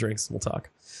a couple drinks. We'll talk.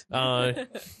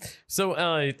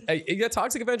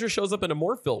 Toxic Avenger shows up in a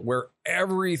Morphville where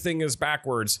everything is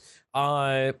backwards.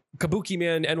 Kabuki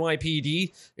Man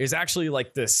NYPD is actually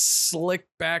like this slick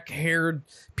back haired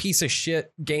piece of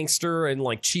shit gangster and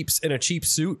in a cheap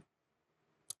suit.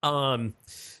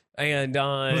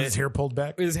 With his hair pulled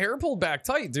back. His hair pulled back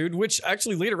tight, dude, which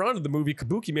actually later on in the movie,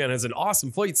 Kabuki Man has an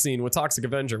awesome fight scene with Toxic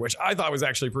Avenger, which I thought was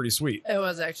actually pretty sweet. It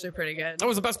was actually pretty good. That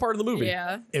was the best part of the movie.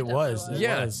 Yeah. It was. It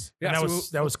Yeah. was. Yeah, And so-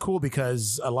 that was cool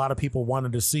because a lot of people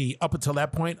wanted to see, up until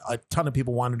that point, a ton of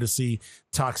people wanted to see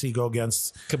Toxie go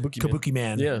against Kabuki Man. Kabuki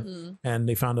Man. Yeah. Mhm. And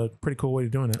they found a pretty cool way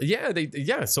of doing it.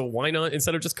 Yeah, so why not,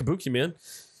 instead of just Kabuki Man,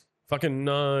 fucking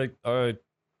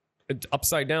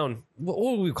upside down. What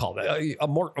would we call that? A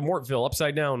Mortville,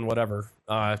 upside down, whatever.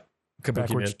 Kabuki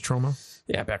Backwards Man. trauma.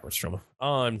 Yeah, backwards trauma.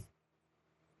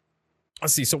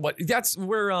 Let's see. So what? That's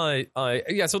where.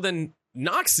 So then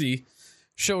Noxie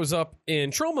shows up in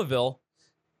Tromaville,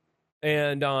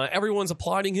 and everyone's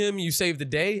applauding him. You saved the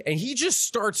day, and he just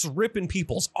starts ripping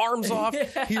people's arms off.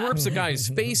 He rips a guy's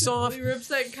face off. He rips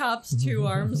that cop's 2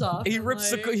 arms off. He and,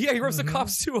 rips like, he rips the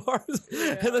cops 2 arms,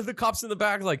 and then the cops in the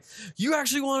back like, "You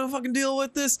actually want to fucking deal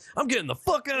with this? I'm getting the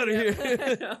fuck out of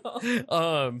here."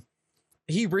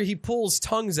 He pulls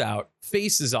tongues out,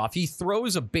 faces off. He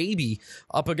throws a baby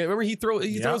up again. Remember he throws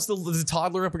the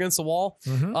toddler up against the wall.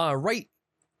 Mhm. Right.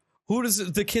 Who does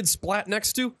the kid splat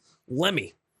next to?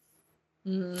 Lemmy.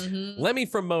 Mhm. Lemmy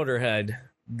from Motorhead,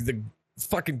 the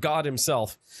fucking god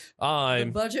himself. The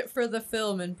budget for the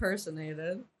film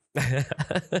impersonated. I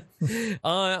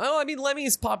mean,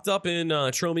 Lemmy's popped up in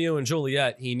Tromeo and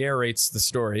Juliet. He narrates the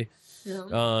story.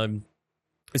 Yeah.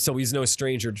 So he's no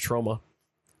stranger to trauma.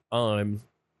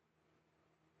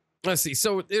 Let's see.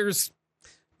 So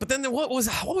but then what was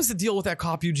the deal with that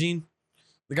cop, Eugene?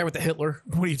 The guy with the Hitler?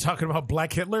 What are you talking about?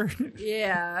 Black Hitler?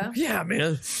 Yeah. Yeah,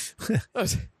 man.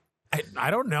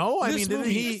 I don't know. I This mean, didn't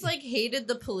movie- He he? just like hated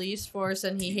the police force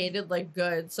and he hated like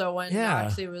good. So when Yeah.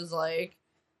 Noxie was like,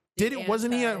 the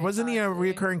Wasn't he a anti-Nazi-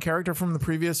 reoccurring character from the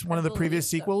previous one of the believe previous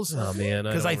so. sequels? Oh man,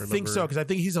 Because I think so. Because I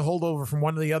think he's a holdover from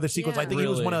one of the other sequels. Yeah. I think he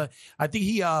was Really? one of. I think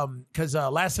he because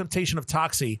Last Temptation of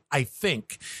Toxie. I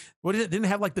think what is it? Didn't it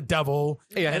have like the devil.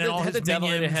 Yeah, it and then all had his the devil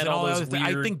and it minions had and all the those other thing.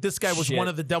 I weird think this guy was shit. one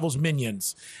of the devil's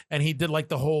minions, and he did like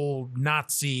the whole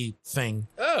Nazi thing.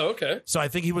 Oh, okay. So I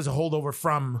think he was a holdover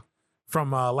from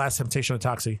Last Temptation of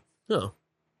Toxie. Oh,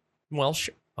 well,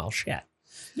 shit. Yeah.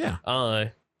 Yeah.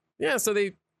 So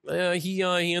he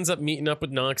ends up meeting up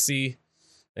with Noxie,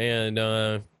 and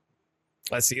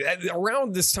let's see.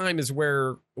 Around this time is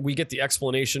where we get the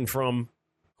explanation from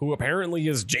who apparently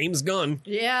is James Gunn.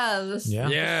 Yeah. Yeah.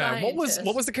 Yeah. What was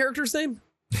scientist. the character's name?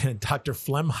 Dr.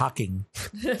 Flem Hawking.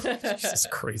 Jesus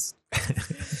Christ.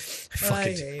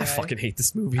 I fucking hate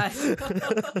this movie.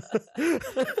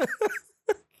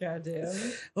 Goddamn.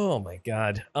 Oh my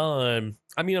god. I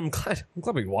mean, I'm glad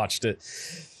we watched it,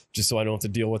 just so I don't have to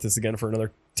deal with this again for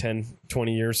another 10,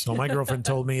 20 years. So my girlfriend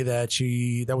told me that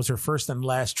that was her first and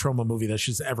last trauma movie that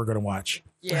she's ever going to watch.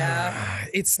 Yeah.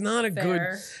 It's not a Fair.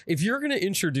 good. If you're going to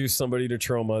introduce somebody to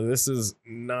trauma, this is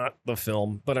not the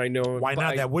film. But I know Why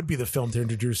not? That would be the film to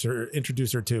introduce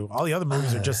her to. All the other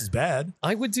movies are just as bad.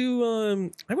 I would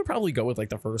do. I would probably go with like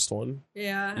the first one.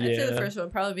 Yeah. I'd say Yeah. the first one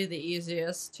would probably be the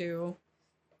easiest too.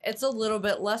 It's a little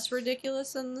bit less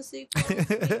ridiculous than the sequel. Maybe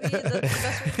the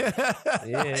best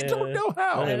one. I don't know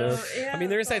how. I don't know. Yeah, I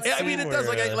mean, there's that. Yeah, I mean, it does.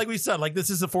 where, Like we said, like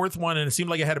this is the fourth one, and it seemed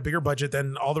like it had a bigger budget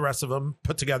than all the rest of them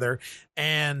put together,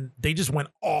 and they just went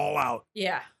all out.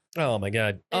 Yeah. Oh my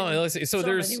god. Oh, let's see. So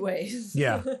there's. many ways.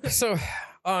 Yeah. So,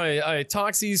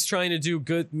 Toxie's trying to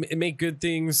do make good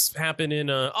things happen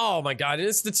in. Oh my god!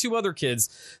 It's the two other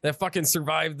kids that fucking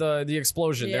survived the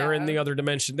explosion. They're in Yeah. the other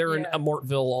dimension. They're in Yeah.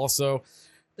 Amortville also.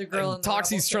 The girl. And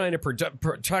Toxie's trying to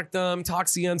protect them.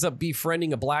 Toxie ends up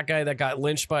befriending a black guy that got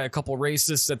lynched by a couple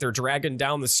racists that they're dragging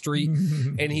down the street,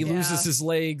 and he Yeah. loses his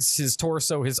legs, his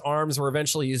torso, his arms. Where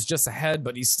eventually he's just a head,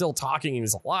 but he's still talking and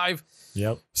he's alive.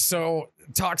 Yep. So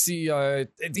Toxie,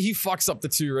 he fucks up the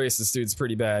two racist dudes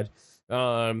pretty bad.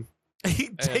 He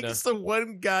takes the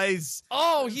one guy's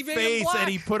He made him face black. and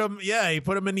he put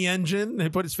him in the engine. He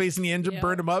put his face in the engine, Yeah.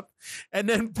 burned him up, and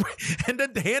then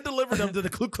hand delivered him to the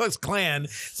Ku Klux Klan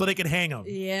so they could hang him.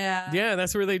 Yeah. Yeah,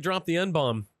 that's where they dropped the N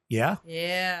bomb. Yeah.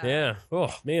 Yeah. Yeah.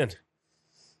 Oh man.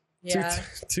 Yeah.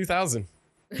 2000.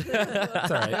 That's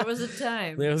all right. There was a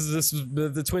time.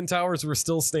 The Twin Towers were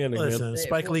still standing. Listen, Man. if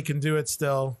Spike Lee can do it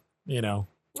still,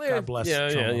 God bless. Yeah,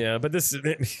 trauma. But this,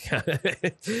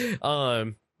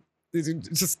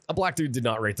 it's just a black dude did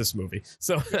not rate this movie,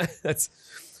 so that's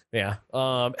yeah.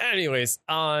 Anyways,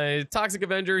 Toxic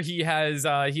Avenger. He has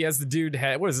the dude.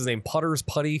 What is his name?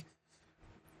 Putty.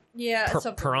 Yeah.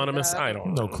 something like Paronimus. that. I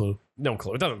don't know. No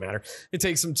clue. It doesn't matter. It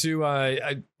takes him to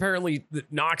apparently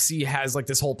Noxie has like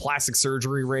this whole plastic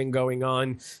surgery ring going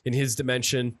on in his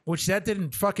dimension. Which that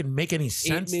didn't fucking make any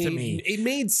sense to me. It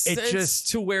made sense just-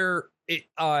 to where it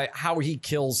how he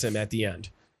kills him at the end.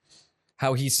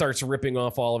 How he starts ripping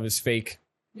off all of his fake.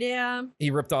 Yeah.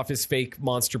 He ripped off his fake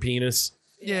monster penis.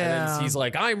 Yeah. And then he's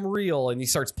like, I'm real. And he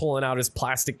starts pulling out his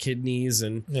plastic kidneys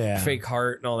and Yeah. fake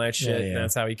heart and all that shit. Yeah, yeah. And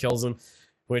that's how he kills him.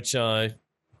 Which, Yeah.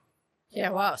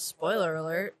 Wow. Spoiler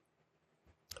alert.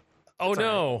 oh That's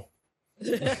no.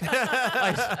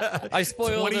 I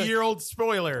spoiled 20-year-old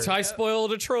spoiler. I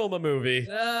spoiled a trauma movie.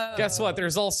 No. Guess what?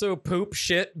 There's also poop,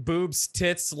 shit, boobs,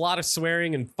 tits, a lot of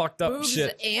swearing and fucked up Boobs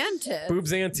shit. and tits.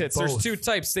 Boobs and tits. There's Both. two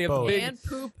types. They have the Both. big. and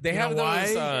poop. They You have know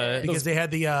those. why? Because they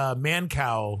had the man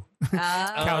cow.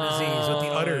 cow disease with the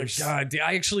udders. God,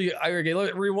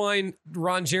 let's rewind.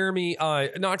 Ron Jeremy,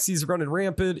 Noxie's running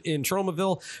rampant in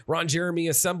Tromaville. Ron Jeremy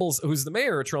who's the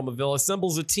mayor of Tromaville,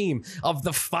 assembles a team of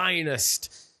the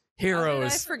finest How did I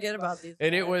heroes. forget about these.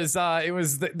 And it guys?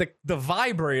 was the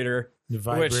vibrator. The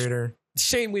vibrator.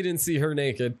 Shame we didn't see her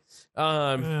naked.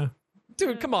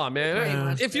 Dude, come on, man. Pretty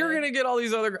much If you're did. gonna get all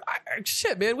these other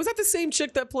shit, man, was that the same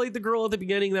chick that played the girl at the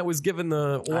beginning that was giving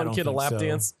the I one don't kid a think lap so.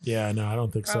 dance? Yeah, no, I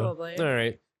don't think Probably. All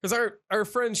right, because our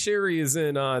friend Sherry is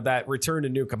in that Return to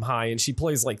Nukem High, and she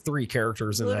plays like 3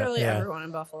 characters in Literally Yeah. everyone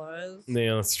in Buffalo is. that.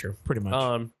 Yeah, that's true. so. Pretty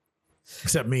much.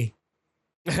 Except me.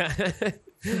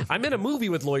 I'm in a movie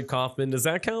with Lloyd Kaufman. Does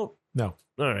that count? No.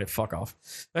 All right, fuck off.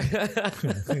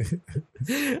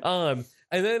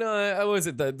 And then what was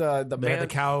it the They had the man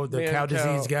cow man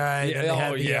disease cow. guy. Yeah, Then they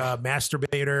had oh, the yeah.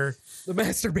 masturbator. the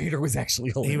masturbator was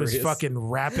actually hilarious. He was fucking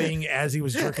rapping as he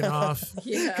was jerking off.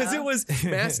 Yeah. because it was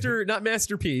not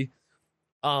Master P.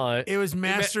 It was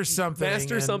master something.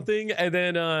 Master and, something, and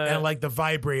then And like the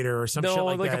vibrator or some shit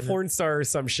like that. a porn star or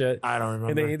some shit. I don't And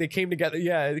remember. they came together.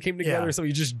 Yeah, they came together. Yeah. So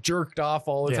he just jerked off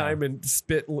all the Yeah. time and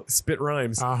spit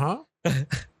rhymes. Uh-huh. And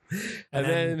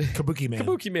then Kabuki Man.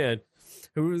 Kabuki Man,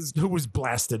 who was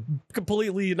blasted.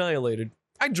 completely annihilated.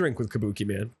 I drink with Kabuki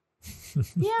Man.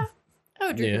 Yeah. I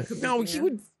would drink Yeah. a Kabuki No, he Man.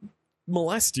 would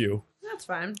molest you. That's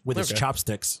fine. With his Okay.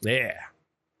 chopsticks. Yeah.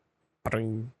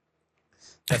 Ba-ding.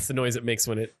 That's the noise it makes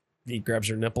when he grabs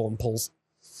your nipple and pulls.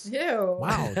 Ew.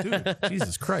 Wow, dude.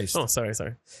 Jesus Christ. Oh, sorry.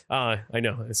 I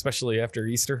know, especially after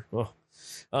Easter. Oh.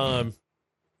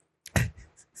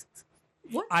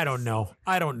 What? I don't know.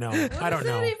 I don't know. What I don't does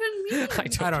know. that even mean?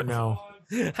 I don't know.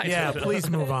 Yeah, please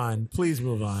move on. Please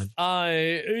move on.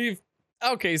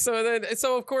 Okay,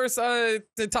 so of course, the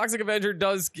Toxic Avenger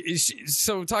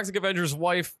so Toxic Avenger's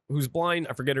wife, who's blind,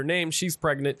 I forget her name, she's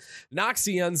pregnant.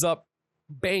 Noxie ends up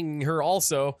banging her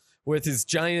also with his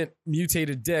giant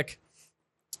mutated dick.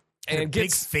 and a big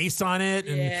gets face on it.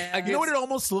 And Yeah. you know what it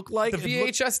almost looked like? the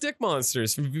VHS Dick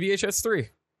Monsters from VHS 3.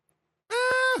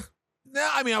 No,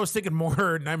 I mean, I was thinking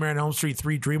more Nightmare on Elm Street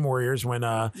 3 Dream Warriors when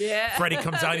Yeah. Freddy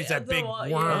comes out, he's that The big one-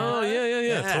 worm. Oh, yeah.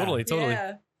 Yeah. Totally.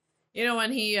 Yeah. You know,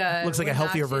 when he Looks like a when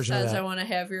healthier Noxie version of says, that. I want to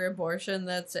have your abortion.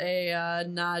 That's a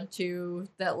nod to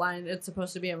that line. It's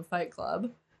supposed to be in Fight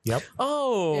Club.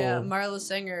 Oh. Yeah, Marla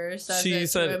Singer says She it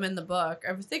said- to him in the book.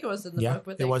 I think it was in the Yeah, book,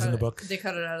 but it was in the book. They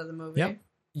cut it out of the movie. Yep.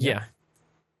 Yeah.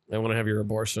 I want to have your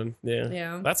abortion. Yeah.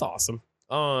 Yeah. That's awesome.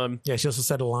 Yeah, she also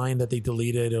said a line that they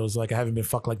deleted. It was like, I haven't been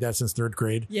fucked like that since 3rd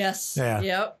grade. Yes. Yeah.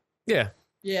 Yep. Yeah.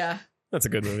 Yeah. That's a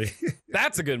good movie.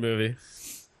 That's a good movie.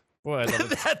 Boy, I'd love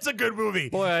to. That's a good movie.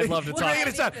 Boy, I'd love to We're talk. making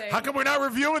Making it sound, how come we're not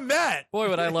reviewing that? Boy,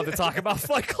 would I love to talk about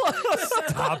Fight Club.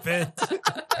 Stop it.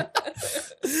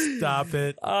 Stop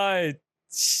it.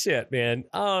 Shit, man.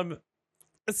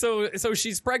 So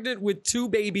she's pregnant with 2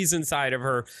 babies inside of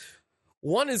her.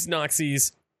 One is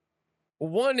Noxie's,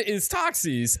 one is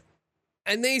Toxie's,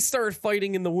 and they start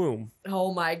fighting in the womb.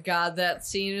 Oh my God, that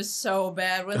scene is so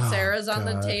bad when Oh, Sarah's on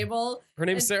the God. table. Her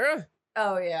name's Sarah?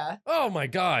 Oh yeah. Oh my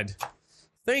God.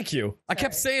 Thank you. I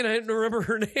kept Sorry. saying I didn't remember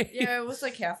her name. Yeah, I was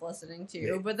like half listening to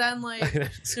you, but then like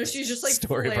so she's just like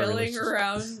Story of our flailing relationship.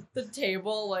 around the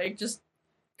table, like just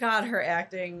God, her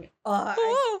acting. Yeah,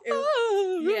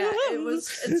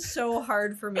 it's so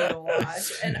hard for me to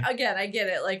watch. And again, I get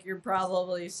it. Like you're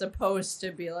probably supposed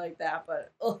to be like that,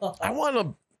 but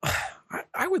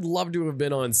I would love to have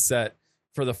been on set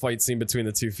for the fight scene between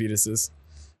the 2 fetuses.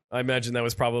 I imagine that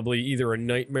was probably either a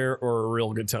nightmare or a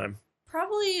real good time.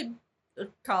 probably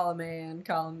column A and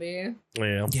column B.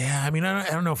 Yeah. Yeah, I mean, I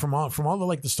don't know, from all the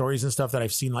like the stories and stuff that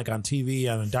I've seen like on TV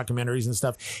and documentaries and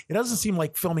stuff, it doesn't seem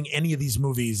like filming any of these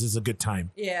movies is a good time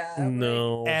Yeah.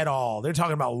 No. at all. They're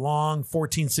talking about long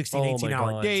 14, 16, Oh 18 my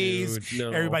hour God, days. dude,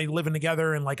 no. Everybody living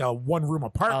together in like a 1-room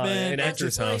apartment. an It's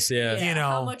actor's just house, yeah. You know,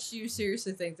 how much do you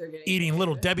seriously think they're getting? eating paid?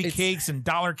 little Debbie It's- cakes and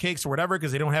dollar cakes or whatever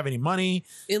because they don't have any money.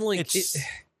 In like It's-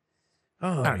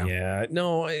 oh I don't know. yeah.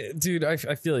 No, dude, I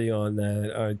feel you on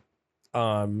that.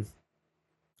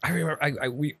 I remember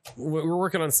we were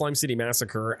working on Slime City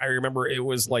Massacre. I remember it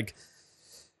was like,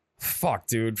 fuck,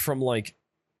 dude, from like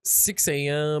 6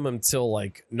 a.m. until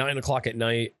like 9 o'clock at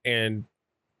night, and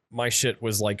my shit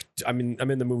was like, I'm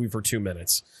in the movie for 2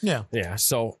 minutes. Yeah. Yeah.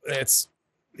 So it's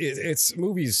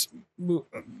movies,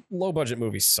 low budget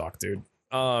movies suck, dude.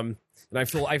 And I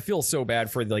feel so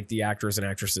bad for like the actors and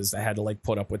actresses that had to like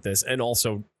put up with this, and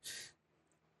also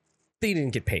they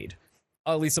didn't get paid.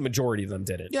 At least a majority of them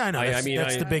didn't. Yeah, I know.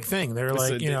 That's the big thing. They're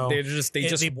like, they just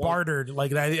they bartered.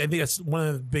 Like I think that's one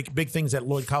of the big things that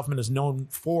Lloyd Kaufman is known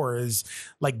for is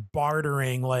like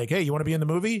bartering. Like, hey, you want to be in the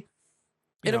movie?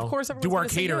 And of course, do our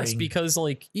everyone's gonna say yes, catering because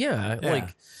like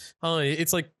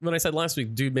it's like when I said last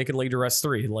week, dude, making Laid to Rest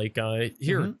 3. Like,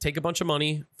 here, take a bunch of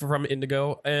money from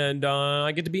Indigo, and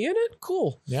I get to be in it.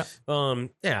 Cool. Yeah.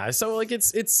 Yeah. So like,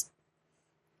 it's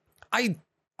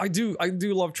I do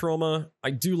love Trauma. I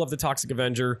do love the Toxic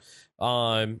Avenger.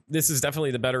 This is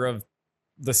definitely the better of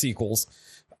the sequels.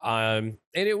 And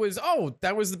it was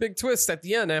that was the big twist at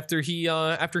the end after he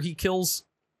kills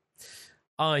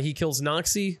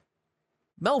Noxie.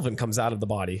 Melvin comes out of the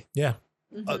body. Yeah.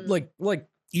 Mhm. Like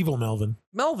evil Melvin.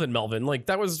 Melvin. Like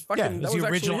that was fucking. Yeah, that was the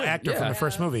actually original him. actor from Yeah. the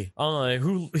first movie.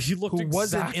 Who he looked Who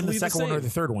wasn't in the exactly second one or same. the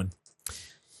third one,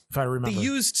 if I remember. They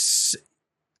used.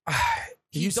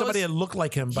 He used somebody that looked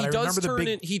like him, but I remember the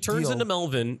big he turns deal. into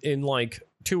Melvin in like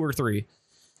 2 or 3.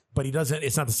 But he doesn't.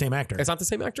 It's not the same actor. It's not the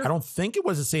same actor. I don't think it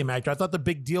was the same actor. I thought the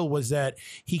big deal was that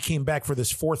he came back for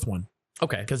this fourth one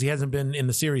Okay, because he hasn't been in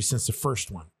the series since the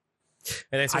first one.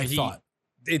 and that's what I thought.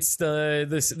 It's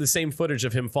the same footage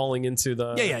of him falling into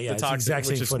the Yeah. the It's the toxic, exact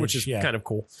same which footage, is yeah. kind of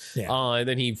cool. Yeah. And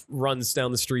then he runs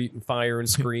down the street and fire and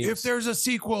screams. If there's a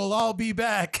sequel, I'll be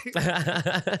back.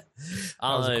 That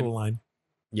was a cool line.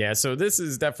 Yeah, so this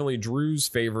is definitely Drew's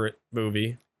favorite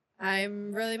movie.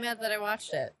 I'm really mad that I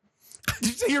watched it. Did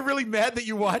you say you're really mad that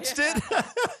you watched it?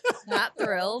 Not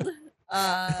thrilled.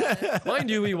 Mind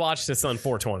you, we watched this on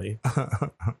 420.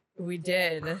 We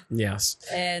did, Yes.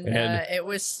 and it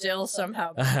was still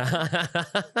somehow. You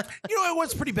know, it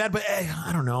was pretty bad, but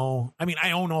I don't know. I mean,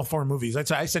 I own all 4 movies.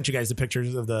 I sent you guys the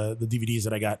pictures of the DVDs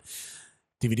that I got.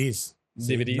 DVDs.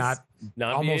 DVDs. Not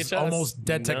VHS. almost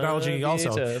dead technology Not also.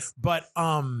 VHS. But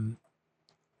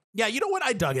yeah, you know what?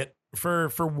 I dug it for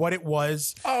what it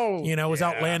was. Oh, You know, it was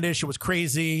outlandish. It was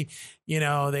crazy. You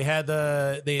know, they had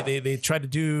they tried to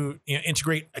do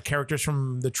integrate characters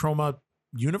from the Trauma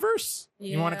universe.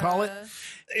 You want to call it?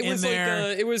 It in was there,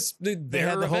 like it was their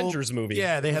had the whole- Avengers movie.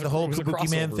 Yeah, they had the whole It was a Kabuki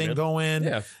Man crossover, thing man. going.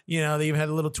 Yeah. You know, they even had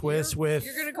a little twist with.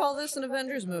 You're gonna call this an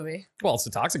Avengers movie? Well, it's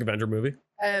a Toxic Avenger movie.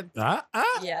 Yes.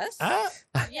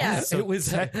 Yeah, so it was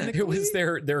technically-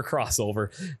 their crossover.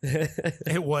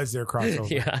 It was their crossover.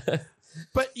 Yeah.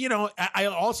 But you know, I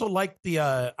also like the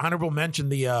honorable mention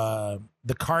the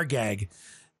car gag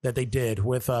that they did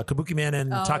with Kabuki Man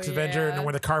and Oh, Toxic Avenger, and yeah.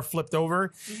 when the car flipped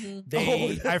over, Mhm.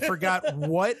 they I forgot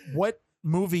what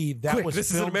movie that Quick, was. this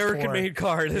is an filmed American for. made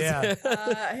car. Yeah.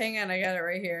 Hang on, I got it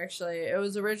right here. Actually, it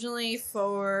was originally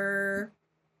for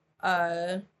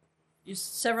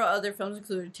several other films,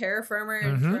 included Terra Firma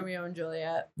and Mhm. Romeo and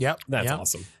Juliet. Yep, That's yep.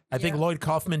 awesome. I think Yeah. Lloyd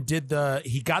Kaufman did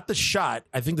he got the shot.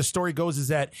 I think the story goes is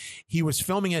that he was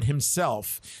filming it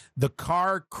himself. The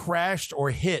car crashed or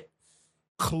hit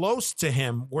close to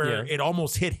him where Yeah. it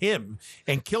almost hit him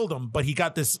and killed him, but he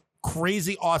got this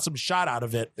crazy awesome shot out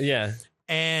of it. Yeah.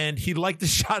 And he liked the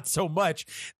shot so much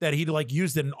that he like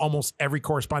used it in almost every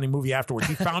corresponding movie afterwards.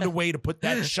 He found a way to put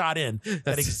that shot in, that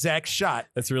That's- exact shot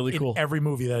That's really in cool. every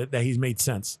movie that he's made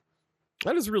since.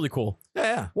 That is really cool.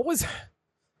 Yeah. What was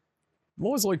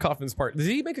Lloyd Kaufman's part? Did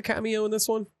he make a cameo in this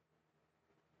one?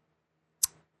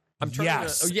 I'm trying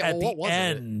Yes, to. Oh, yeah, at well, what the was it?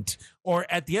 end, or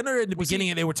at the end or in the Was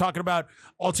beginning, they were talking about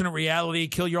alternate reality,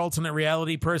 kill your alternate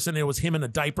reality person. It was him in a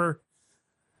diaper,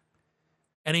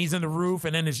 and he's in the roof,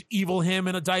 and then there's evil him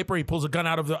in a diaper. He pulls a gun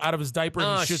out of his diaper and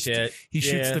Oh, he shoots. shit. He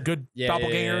shoots Yeah. the good Yeah,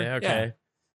 doppelganger. yeah, okay.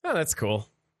 Oh, that's cool.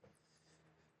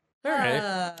 All right.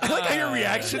 I like how your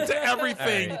reaction to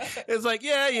everything is like,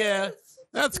 yeah,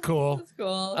 that's cool. That's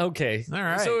cool. Okay. All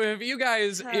right. So if you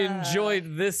guys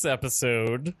enjoyed this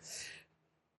episode,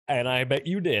 and I bet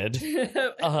you did,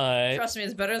 Trust me,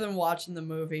 it's better than watching the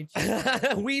movie.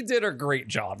 we did a great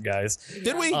job, guys.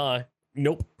 Did we?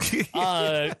 Nope.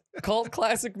 Cult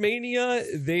Classic Mania.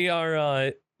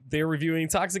 They're reviewing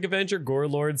Toxic Avenger, Gore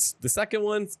Lords, the second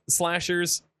one,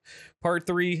 Slashers, Part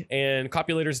 3, and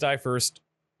Copulators Die First.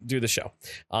 Do the show.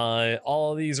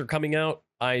 All of these are coming out,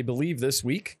 I believe, this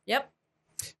week. Yep.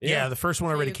 Yeah, the first one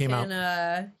So already you came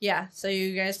out. Yeah, so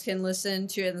you guys can listen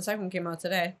to it. And the second one came out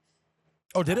today.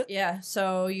 Oh, did it? Yeah,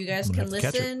 so you guys I'm can gonna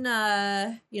have to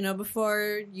catch listen,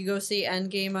 before you go see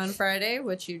Endgame on Friday,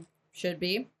 which you should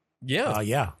be. Yeah.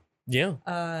 Yeah. Yeah.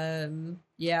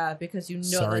 Yeah, because you know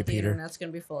Sorry, that the Peter. internet's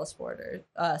gonna be full of sporters.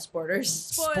 Spoilers.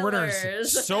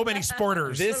 So many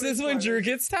sporters. This is when Drew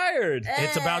gets tired.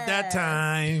 It's about that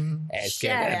time. It's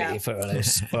Shut gonna up. be for the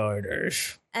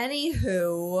sporters.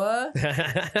 Anywho,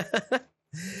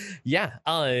 Yeah.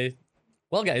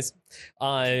 Well, guys,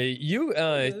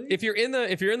 if you're in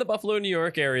the Buffalo, New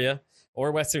York area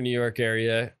or Western New York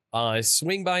area,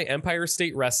 swing by Empire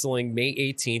State Wrestling May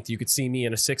 18th. You could see me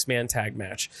in a 6-man tag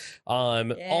match.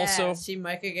 Also, see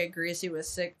Micah get greasy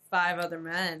with 5 other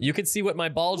men. you could see what my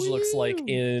bulge looks like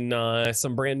in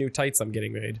some brand new tights I'm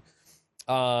getting made.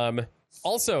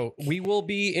 Also, we will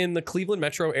be in the Cleveland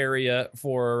metro area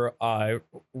for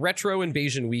Retro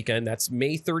Invasion Weekend. That's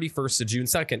May 31st to June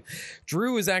 2nd.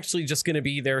 Drew is actually just going to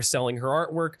be there selling her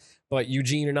artwork, but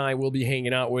Eugene and I will be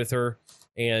hanging out with her.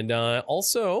 And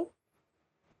also,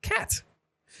 Kat,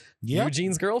 Yep.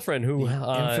 Eugene's girlfriend, who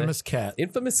Infamous cat.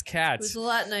 infamous Kat. Who's a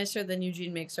lot nicer than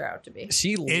Eugene makes her out to be.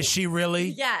 She Is she really?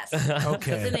 Yes.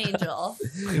 Okay. As an angel.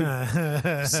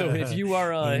 So if you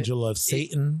are Angel of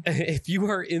Satan. if you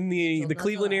are in the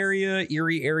Cleveland area,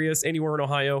 Erie areas, anywhere in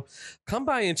Ohio, come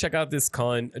by and check out this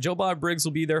con. Joe Bob Briggs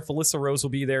will be there, Felissa Rose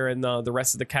will be there, and the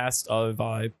rest of the cast of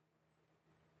God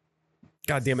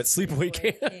damn it, Sleepaway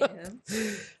Camp.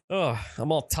 Oh,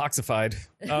 I'm all toxified.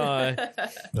 Ugh.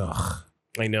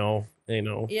 I know.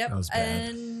 Yep. That was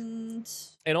bad.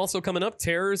 And also coming up,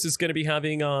 Terrors is going to be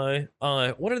having what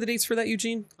are the dates for that,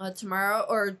 Eugene? Tomorrow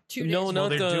or 2 days No, Well, not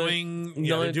they're the- doing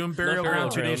no, they're doing not Burial Burial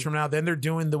Ground 2 days Ground. from now. Then they're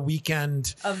doing the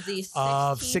weekend of the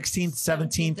 16th,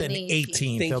 17th, and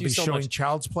 18th. Thank They'll you be so showing much.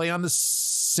 Child's Play on the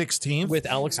 16th With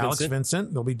Alex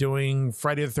Vincent. They'll be doing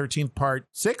Friday the 13th part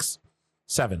 6,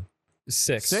 7.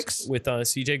 6 with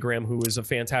CJ Graham, who is a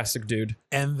fantastic dude.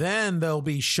 And then they'll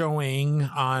be showing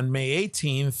on May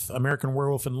 18th American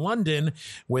Werewolf in London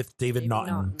with David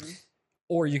Naughton.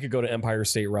 Or you could go to Empire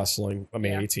State Wrestling on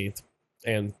May 18th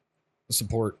and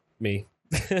support me.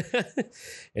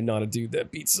 And not a dude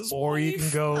that beats his Or you wife.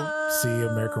 can go see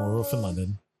American Werewolf in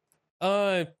London.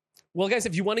 Well, guys,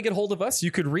 if you want to get hold of us,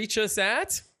 you could reach us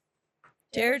at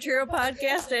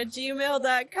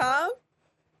TerrorTrioPodcast@gmail.com.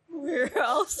 We're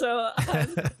also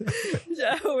on,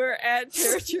 we're at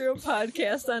Terror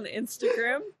Podcast on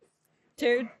Instagram.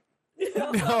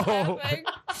 No.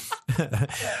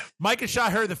 Micah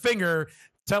shot her the finger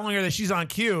telling her that she's on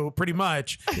cue, pretty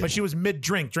much, but she was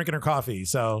mid-drink, drinking her coffee.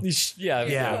 So,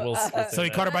 Yeah. We'll so he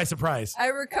caught her by surprise. I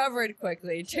recovered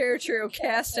quickly. Terror Trio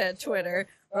Cast at Twitter.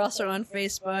 We're also on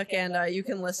Facebook, and you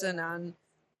can listen on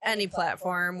any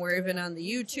platform. We're even on the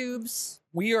YouTubes.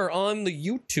 We are on the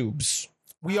YouTubes.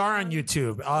 We are on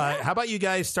YouTube. How about you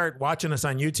guys start watching us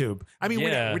on YouTube? I mean,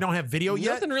 Yeah. we don't have video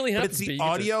yet, Nothing really but happens. it's the but you can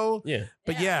just- audio. Yeah.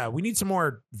 But yeah, we need some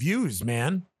more views,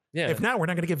 man. Yeah. If not, we're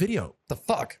not going to get video. The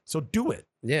fuck? So do it.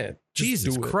 Yeah. just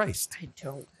Jesus do it. Christ. I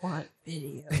don't want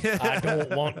video. I don't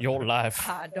want your life.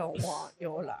 I don't want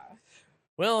your life.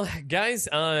 Well, guys,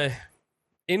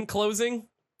 in closing,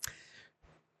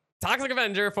 Toxic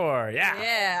Avenger 4. Yeah.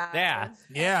 Yeah.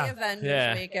 Yeah. Happy Avengers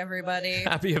Yeah. Week, everybody.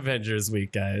 Happy Avengers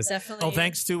Week, guys. Definitely. Oh,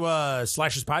 thanks to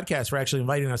Slashers Podcast for actually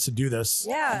inviting us to do this.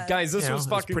 Yeah. Guys, this You know, was it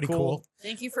was fucking pretty cool.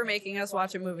 Thank you for making us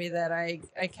watch a movie that I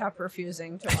kept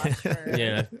refusing to watch for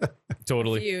Yeah, a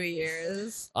totally. few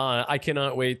years. I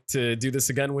cannot wait to do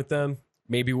this again with them.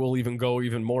 Maybe we'll even go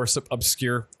even more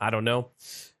obscure. I don't know.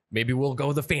 Maybe we'll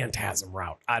go the Phantasm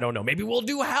route. I don't know. Maybe we'll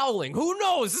do Howling. Who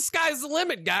knows? The sky's the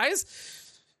limit, guys.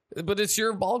 But it's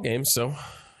your ball game, so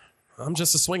I'm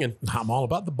just a swinging. I'm all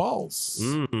about the balls.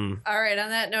 Mm. All right. On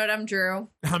that note, I'm Drew.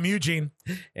 I'm Eugene.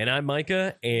 And I'm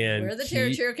Micah, and We're the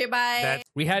Terror Trio. Okay, bye. That-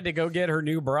 we had to go get her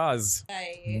new bras.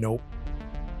 Bye. Nope.